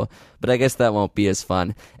show. But I guess that won't be as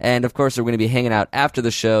fun. And of course, we're going to be hanging out after the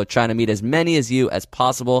show, trying to meet as many as you as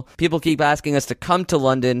possible. People keep asking us to come to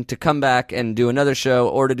London, to come back and do another show,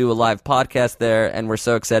 or to do a live podcast there. And we're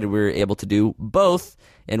so excited we were able to do both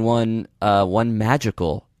in one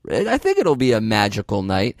magical, I think it'll be a magical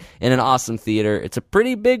night in an awesome theater. It's a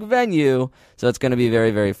pretty big venue, so it's going to be very,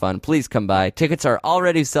 very fun. Please come by. Tickets are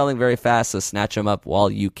already selling very fast, so snatch them up while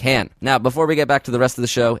you can. Now, before we get back to the rest of the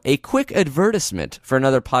show, a quick advertisement for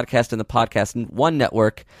another podcast in the Podcast One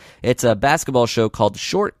network. It's a basketball show called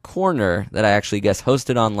Short Corner that I actually guest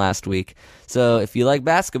hosted on last week. So if you like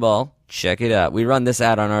basketball, check it out. We run this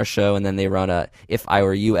ad on our show, and then they run a If I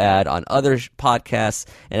Were You ad on other podcasts,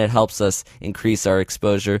 and it helps us increase our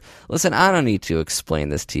exposure. Listen, I don't need to explain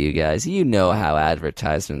this to you guys. You know how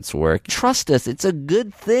advertisements work. Trust us, it's a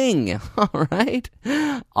good thing. All right?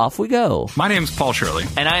 Off we go. My name's Paul Shirley.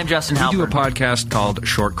 And I am Justin We do a Halpern. podcast called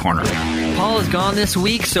Short Corner. Paul is gone this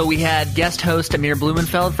week, so we had guest host Amir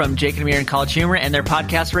Blumenfeld from Jake and Amir and College Humor and their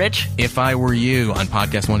podcast, Rich. If I Were You on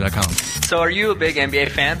PodcastOne.com. So are you a big NBA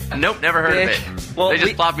fan? Nope. Never heard Dick. of it. Well, They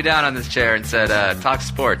just plopped me down on this chair and said, talk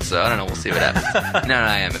sports, so I don't know, we'll see what happens. No,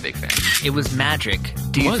 I am a big fan. It was magic.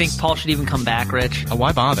 Do you was. think Paul should even come back, Rich?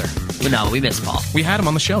 Why bother? No, we miss Paul. We had him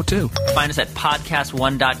on the show, too. Find us at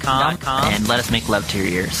podcast1.com and let us make love to your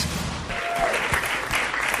ears.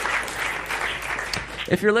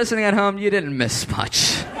 If you're listening at home, you didn't miss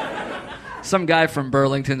much. Some guy from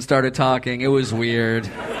Burlington started talking. It was weird.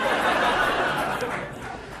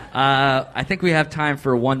 I think we have time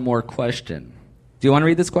for one more question. Do you want to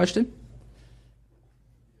read this question?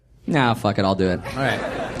 Nah, fuck it, I'll do it. All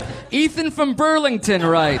right. Ethan from Burlington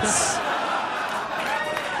writes...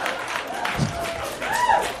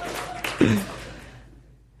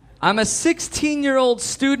 I'm a 16-year-old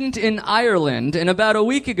student in Ireland, and about a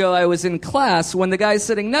week ago I was in class when the guy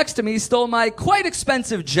sitting next to me stole my quite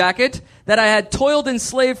expensive jacket that I had toiled and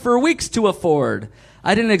slaved for weeks to afford.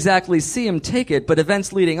 I didn't exactly see him take it, but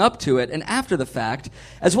events leading up to it and after the fact,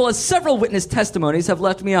 as well as several witness testimonies, have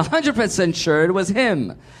left me 100% sure it was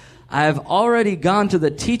him. I've already gone to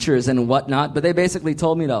the teachers and whatnot, but they basically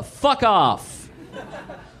told me to fuck off.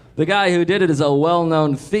 The guy who did it is a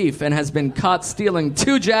well-known thief and has been caught stealing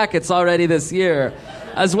 2 jackets already this year,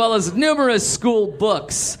 as well as numerous school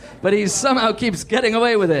books, but he somehow keeps getting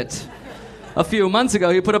away with it. A few months ago,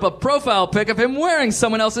 he put up a profile pic of him wearing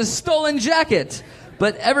someone else's stolen jacket,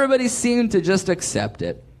 but everybody seemed to just accept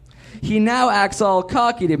it. He now acts all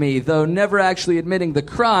cocky to me, though never actually admitting the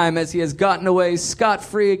crime, as he has gotten away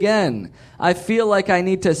scot-free again. I feel like I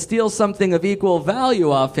need to steal something of equal value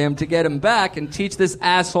off him to get him back and teach this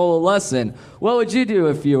asshole a lesson. What would you do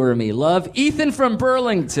if you were me, love? Ethan from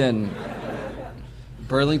Burlington.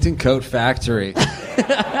 Burlington Coat Factory.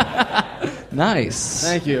 Nice.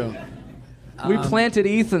 Thank you. We planted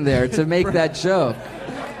Ethan there to make that joke.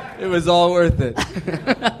 It was all worth it.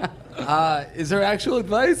 Is there actual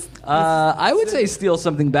advice? I would say steal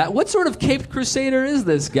something back. What sort of caped crusader is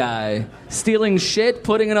this guy? Stealing shit,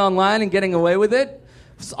 putting it online, and getting away with it?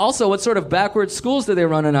 Also, what sort of backward schools do they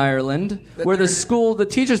run in Ireland, where the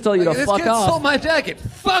teachers tell you to This fuck kid off? stole my jacket.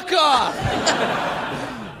 Fuck off!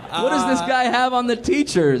 What does this guy have on the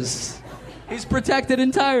teachers? He's protected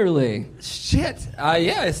entirely. Shit.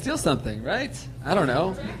 Yeah, I steal something, right? I don't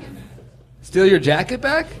know. Steal your jacket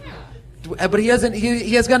back? But he hasn't.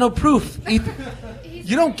 He has got no proof.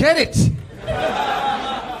 You don't get it.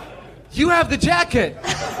 You have the jacket.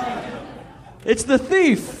 It's the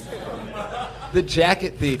thief. The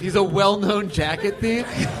jacket thief. He's a well-known jacket thief.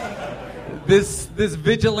 This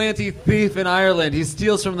vigilante thief in Ireland. He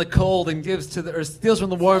steals from the cold and gives to the, or steals from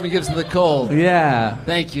the warm and gives to the cold. Yeah.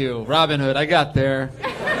 Thank you, Robin Hood. I got there.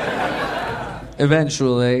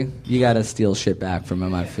 Eventually, you gotta steal shit back from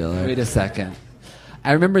him, I feel like. Wait a second.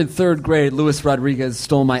 I remember in 3rd grade, Luis Rodriguez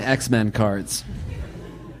stole my X-Men cards.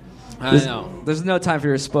 I know. There's no time for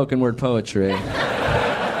your spoken word poetry.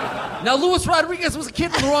 Now, Luis Rodriguez was a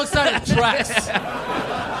kid on the wrong side of the tracks.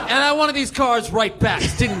 And I wanted these cards right back,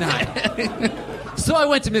 didn't I? So I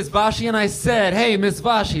went to Miss Vashi and I said, hey, Miss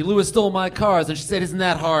Vashi, Luis stole my cards. And she said, isn't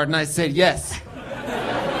that hard? And I said, yes.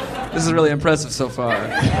 This is really impressive so far.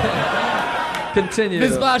 Continue.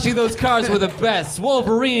 Miss Vashi, those cards were the best.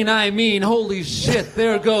 Wolverine, I mean, holy shit,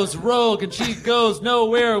 there goes Rogue, and she goes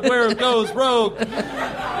nowhere, where goes Rogue? And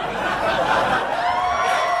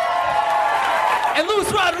Luis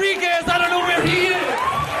Rodriguez, I don't know where he is.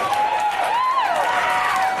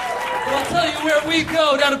 But I'll tell you where we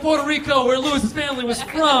go, down to Puerto Rico, where Luis's family was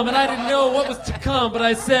from, and I didn't know what was to come, but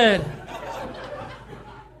I said,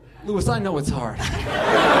 Luis, I know it's hard.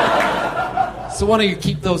 So why don't you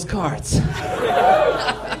keep those cards?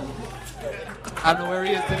 I don't know where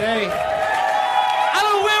he is today. I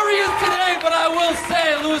don't know where he is today, but I will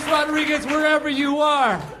say, Luis Rodriguez, wherever you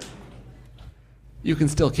are, you can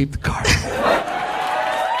still keep the cards.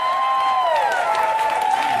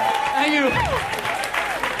 Thank you.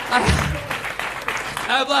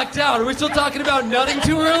 I blacked out. Are we still talking about nutting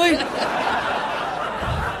too early?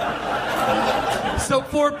 So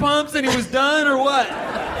 4 pumps and he was done, or what?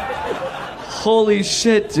 Holy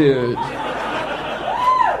shit, dude.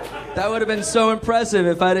 That would have been so impressive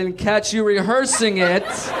if I didn't catch you rehearsing it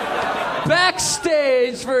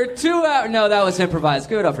backstage for 2 hours. No, that was improvised.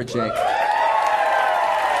 Give it up for Jake.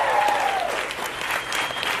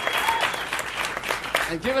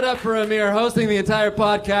 And give it up for Amir hosting the entire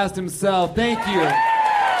podcast himself. Thank you.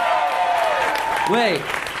 Wait.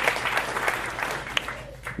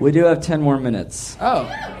 We do have 10 more minutes. Oh.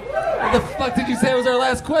 What the fuck did you say was our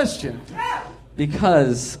last question?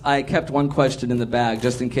 Because I kept one question in the bag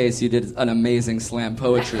just in case you did an amazing slam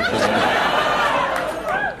poetry for me.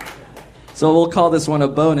 So we'll call this one a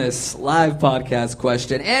bonus live podcast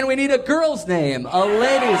question. And we need a girl's name, a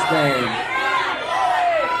lady's name.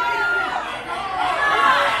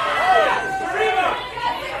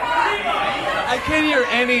 I can't hear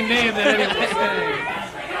any name that anyone's saying.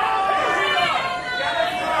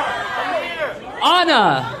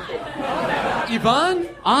 Anna. Yvonne?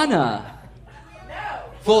 Anna.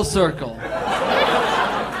 Full circle.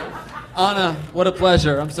 Anna, what a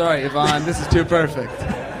pleasure. I'm sorry, Yvonne. This is too perfect.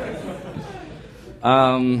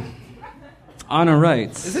 Anna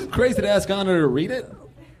writes. Is it crazy to ask Anna to read it?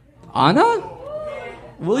 Anna?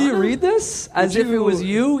 Will you read this as Would if it you- was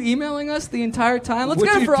you emailing us the entire time? Let's Would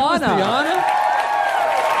get it you for do us Anna. the honor?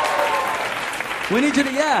 We need you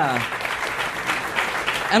to, yeah.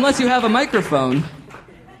 Unless you have a microphone.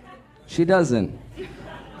 She doesn't.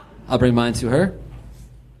 I'll bring mine to her.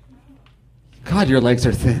 God, your legs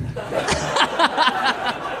are thin.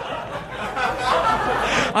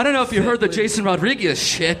 I don't know if you heard the Jason Rodriguez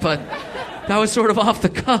shit, but that was sort of off the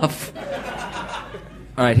cuff.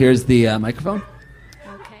 All right, here's the microphone.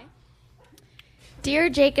 Okay. Dear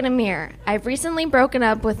Jake and Amir, I've recently broken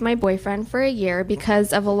up with my boyfriend for a year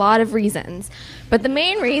because of a lot of reasons. But the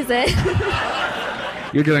main reason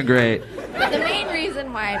You're doing great. the main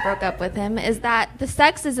reason why I broke up with him is that the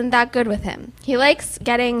sex isn't that good with him. He likes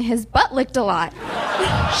getting his butt licked a lot.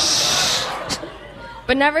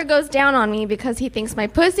 But never goes down on me because he thinks my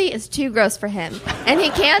pussy is too gross for him. And he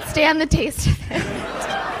can't stand the taste of it.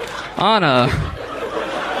 Anna.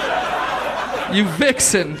 You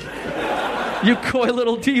vixen. You coy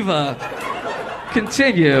little diva.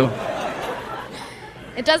 Continue.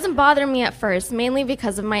 It doesn't bother me at first, mainly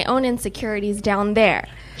because of my own insecurities down there.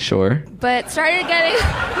 Sure. But started getting...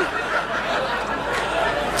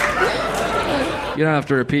 You don't have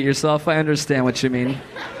to repeat yourself. I understand what you mean.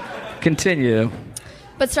 Continue.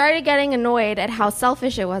 but started getting annoyed at how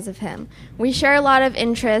selfish it was of him. We share a lot of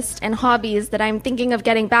interests and hobbies that I'm thinking of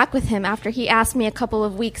getting back with him after he asked me a couple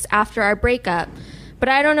of weeks after our breakup, but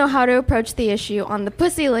I don't know how to approach the issue on the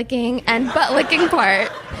pussy licking and butt licking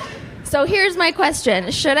part. So here's my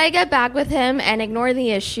question. Should I get back with him and ignore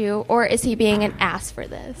the issue, or is he being an ass for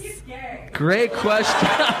this? Great question.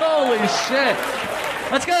 Holy shit.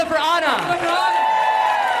 Let's go for Anna.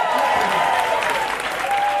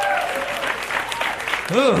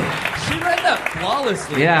 Ooh. She read that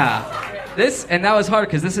flawlessly. Yeah. And that was hard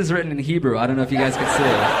because this is written in Hebrew. I don't know if you guys can see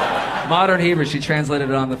it. Modern Hebrew. She translated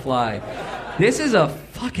it on the fly. This is a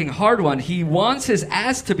fucking hard one. He wants his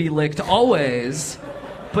ass to be licked always,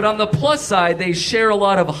 but on the plus side, they share a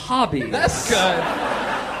lot of hobbies. That's good.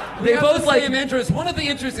 They both the like same interests. One of the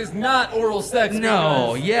interests is not oral sex.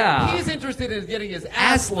 No, because yeah. He's interested in getting his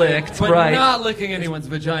Ass licked, but right. not licking anyone's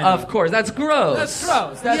vagina. Of course, that's gross. That's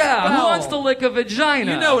gross. That's yeah, who foul. wants to lick a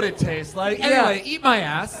vagina? You know what it tastes like. Yeah. Anyway, eat my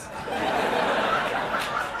ass.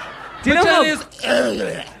 Do you know how?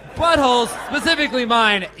 Vaginas, buttholes, specifically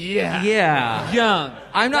mine. Yeah. Yeah. Young.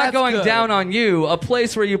 I'm not That's going good. down on you, a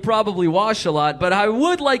place where you probably wash a lot, but I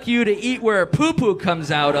would like you to eat where poo-poo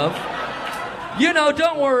comes out of. You know,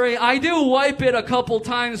 don't worry, I do wipe it a couple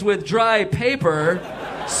times with dry paper,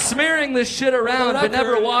 smearing this shit around, but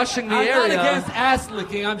never washing the area. I'm not against ass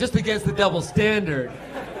licking, I'm just against the double standard.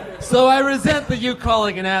 So I resent that you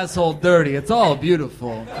calling an asshole dirty. It's all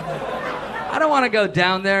beautiful. I don't want to go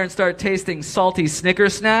down there and start tasting salty Snicker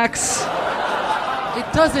snacks.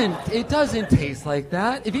 It doesn't taste like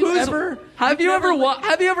that. Have you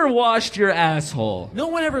ever washed your asshole? No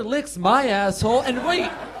one ever licks my asshole. And wait,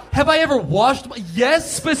 have I ever washed my...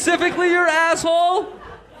 Yes. Specifically your asshole?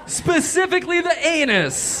 Specifically the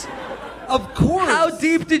anus? Of course. How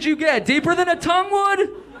deep did you get? Deeper than a tongue would?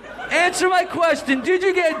 Answer my question. Did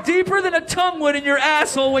you get deeper than a tongue would in your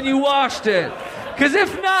asshole when you washed it? Because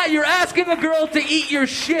if not, you're asking a girl to eat your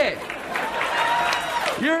shit.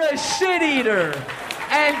 You're a shit eater.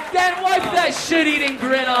 And then wipe that shit-eating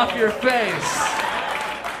grin off your face.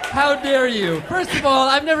 How dare you? First of all,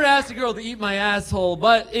 I've never asked a girl to eat my asshole,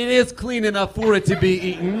 but it is clean enough for it to be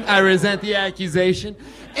eaten. I resent the accusation.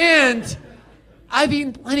 And I've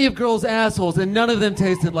eaten plenty of girls' assholes, and none of them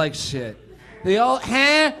tasted like shit. They all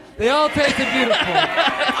tasted beautiful.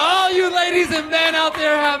 All you ladies and men out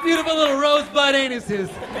there have beautiful little rosebud anuses.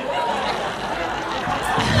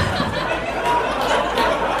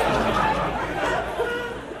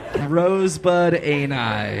 Rosebud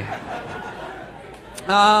ani.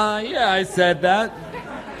 Yeah, I said that.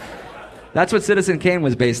 That's what Citizen Kane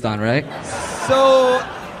was based on, right? So,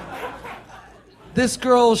 this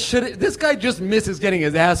guy just misses getting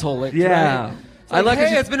his asshole licked, Yeah. right? It's like, I like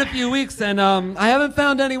hey, it. it's been a few weeks, and I haven't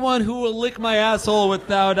found anyone who will lick my asshole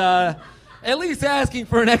without at least asking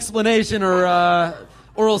for an explanation or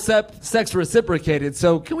oral sex reciprocated.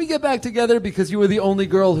 So can we get back together because you were the only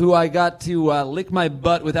girl who I got to lick my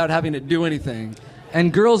butt without having to do anything?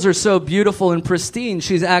 And girls are so beautiful and pristine,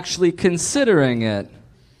 she's actually considering it.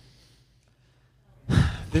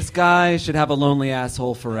 This guy should have a lonely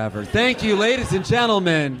asshole forever. Thank you, ladies and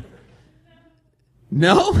gentlemen.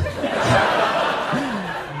 No?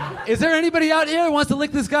 Is there anybody out here who wants to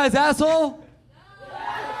lick this guy's asshole?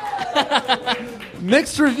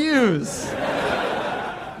 Mixed reviews.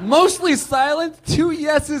 Mostly silent, 2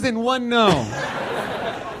 yeses and 1 no.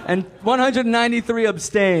 And 193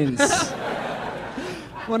 abstains.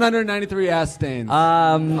 193 ass stains.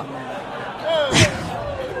 I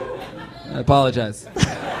apologize.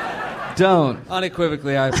 Don't.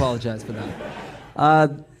 Unequivocally, I apologize for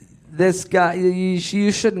that. This guy,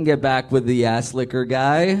 you shouldn't get back with the ass licker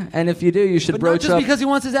guy. And if you do, you should But broach not just up. because he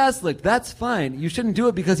wants his ass licked. That's fine. You shouldn't do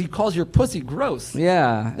it because he calls your pussy gross.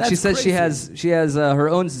 Yeah, That's she says crazy. she has her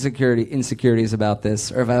own insecurities about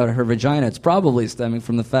this, or about her vagina. It's probably stemming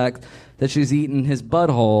from the fact that she's eaten his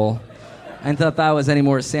butthole, and thought that was any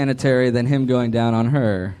more sanitary than him going down on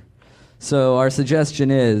her. So our suggestion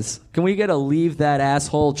is, can we get a "leave that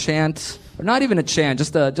asshole" chant? Or not even a chant,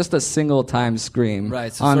 just a single time scream.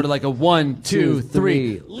 Right, so sort of like a 1, 2,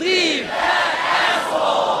 3. Leave that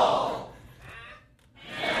asshole!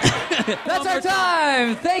 That's our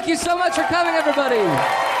time! Thank you so much for coming, everybody!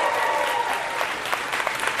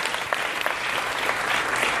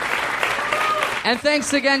 And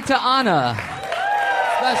thanks again to Anna.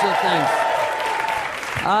 Special thanks.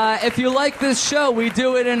 If you like this show, we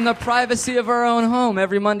do it in the privacy of our own home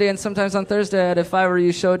every Monday and sometimes on Thursday at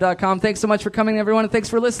ifiwereyoushow.com. Thanks so much for coming, everyone, and thanks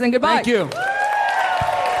for listening. Goodbye. Thank you.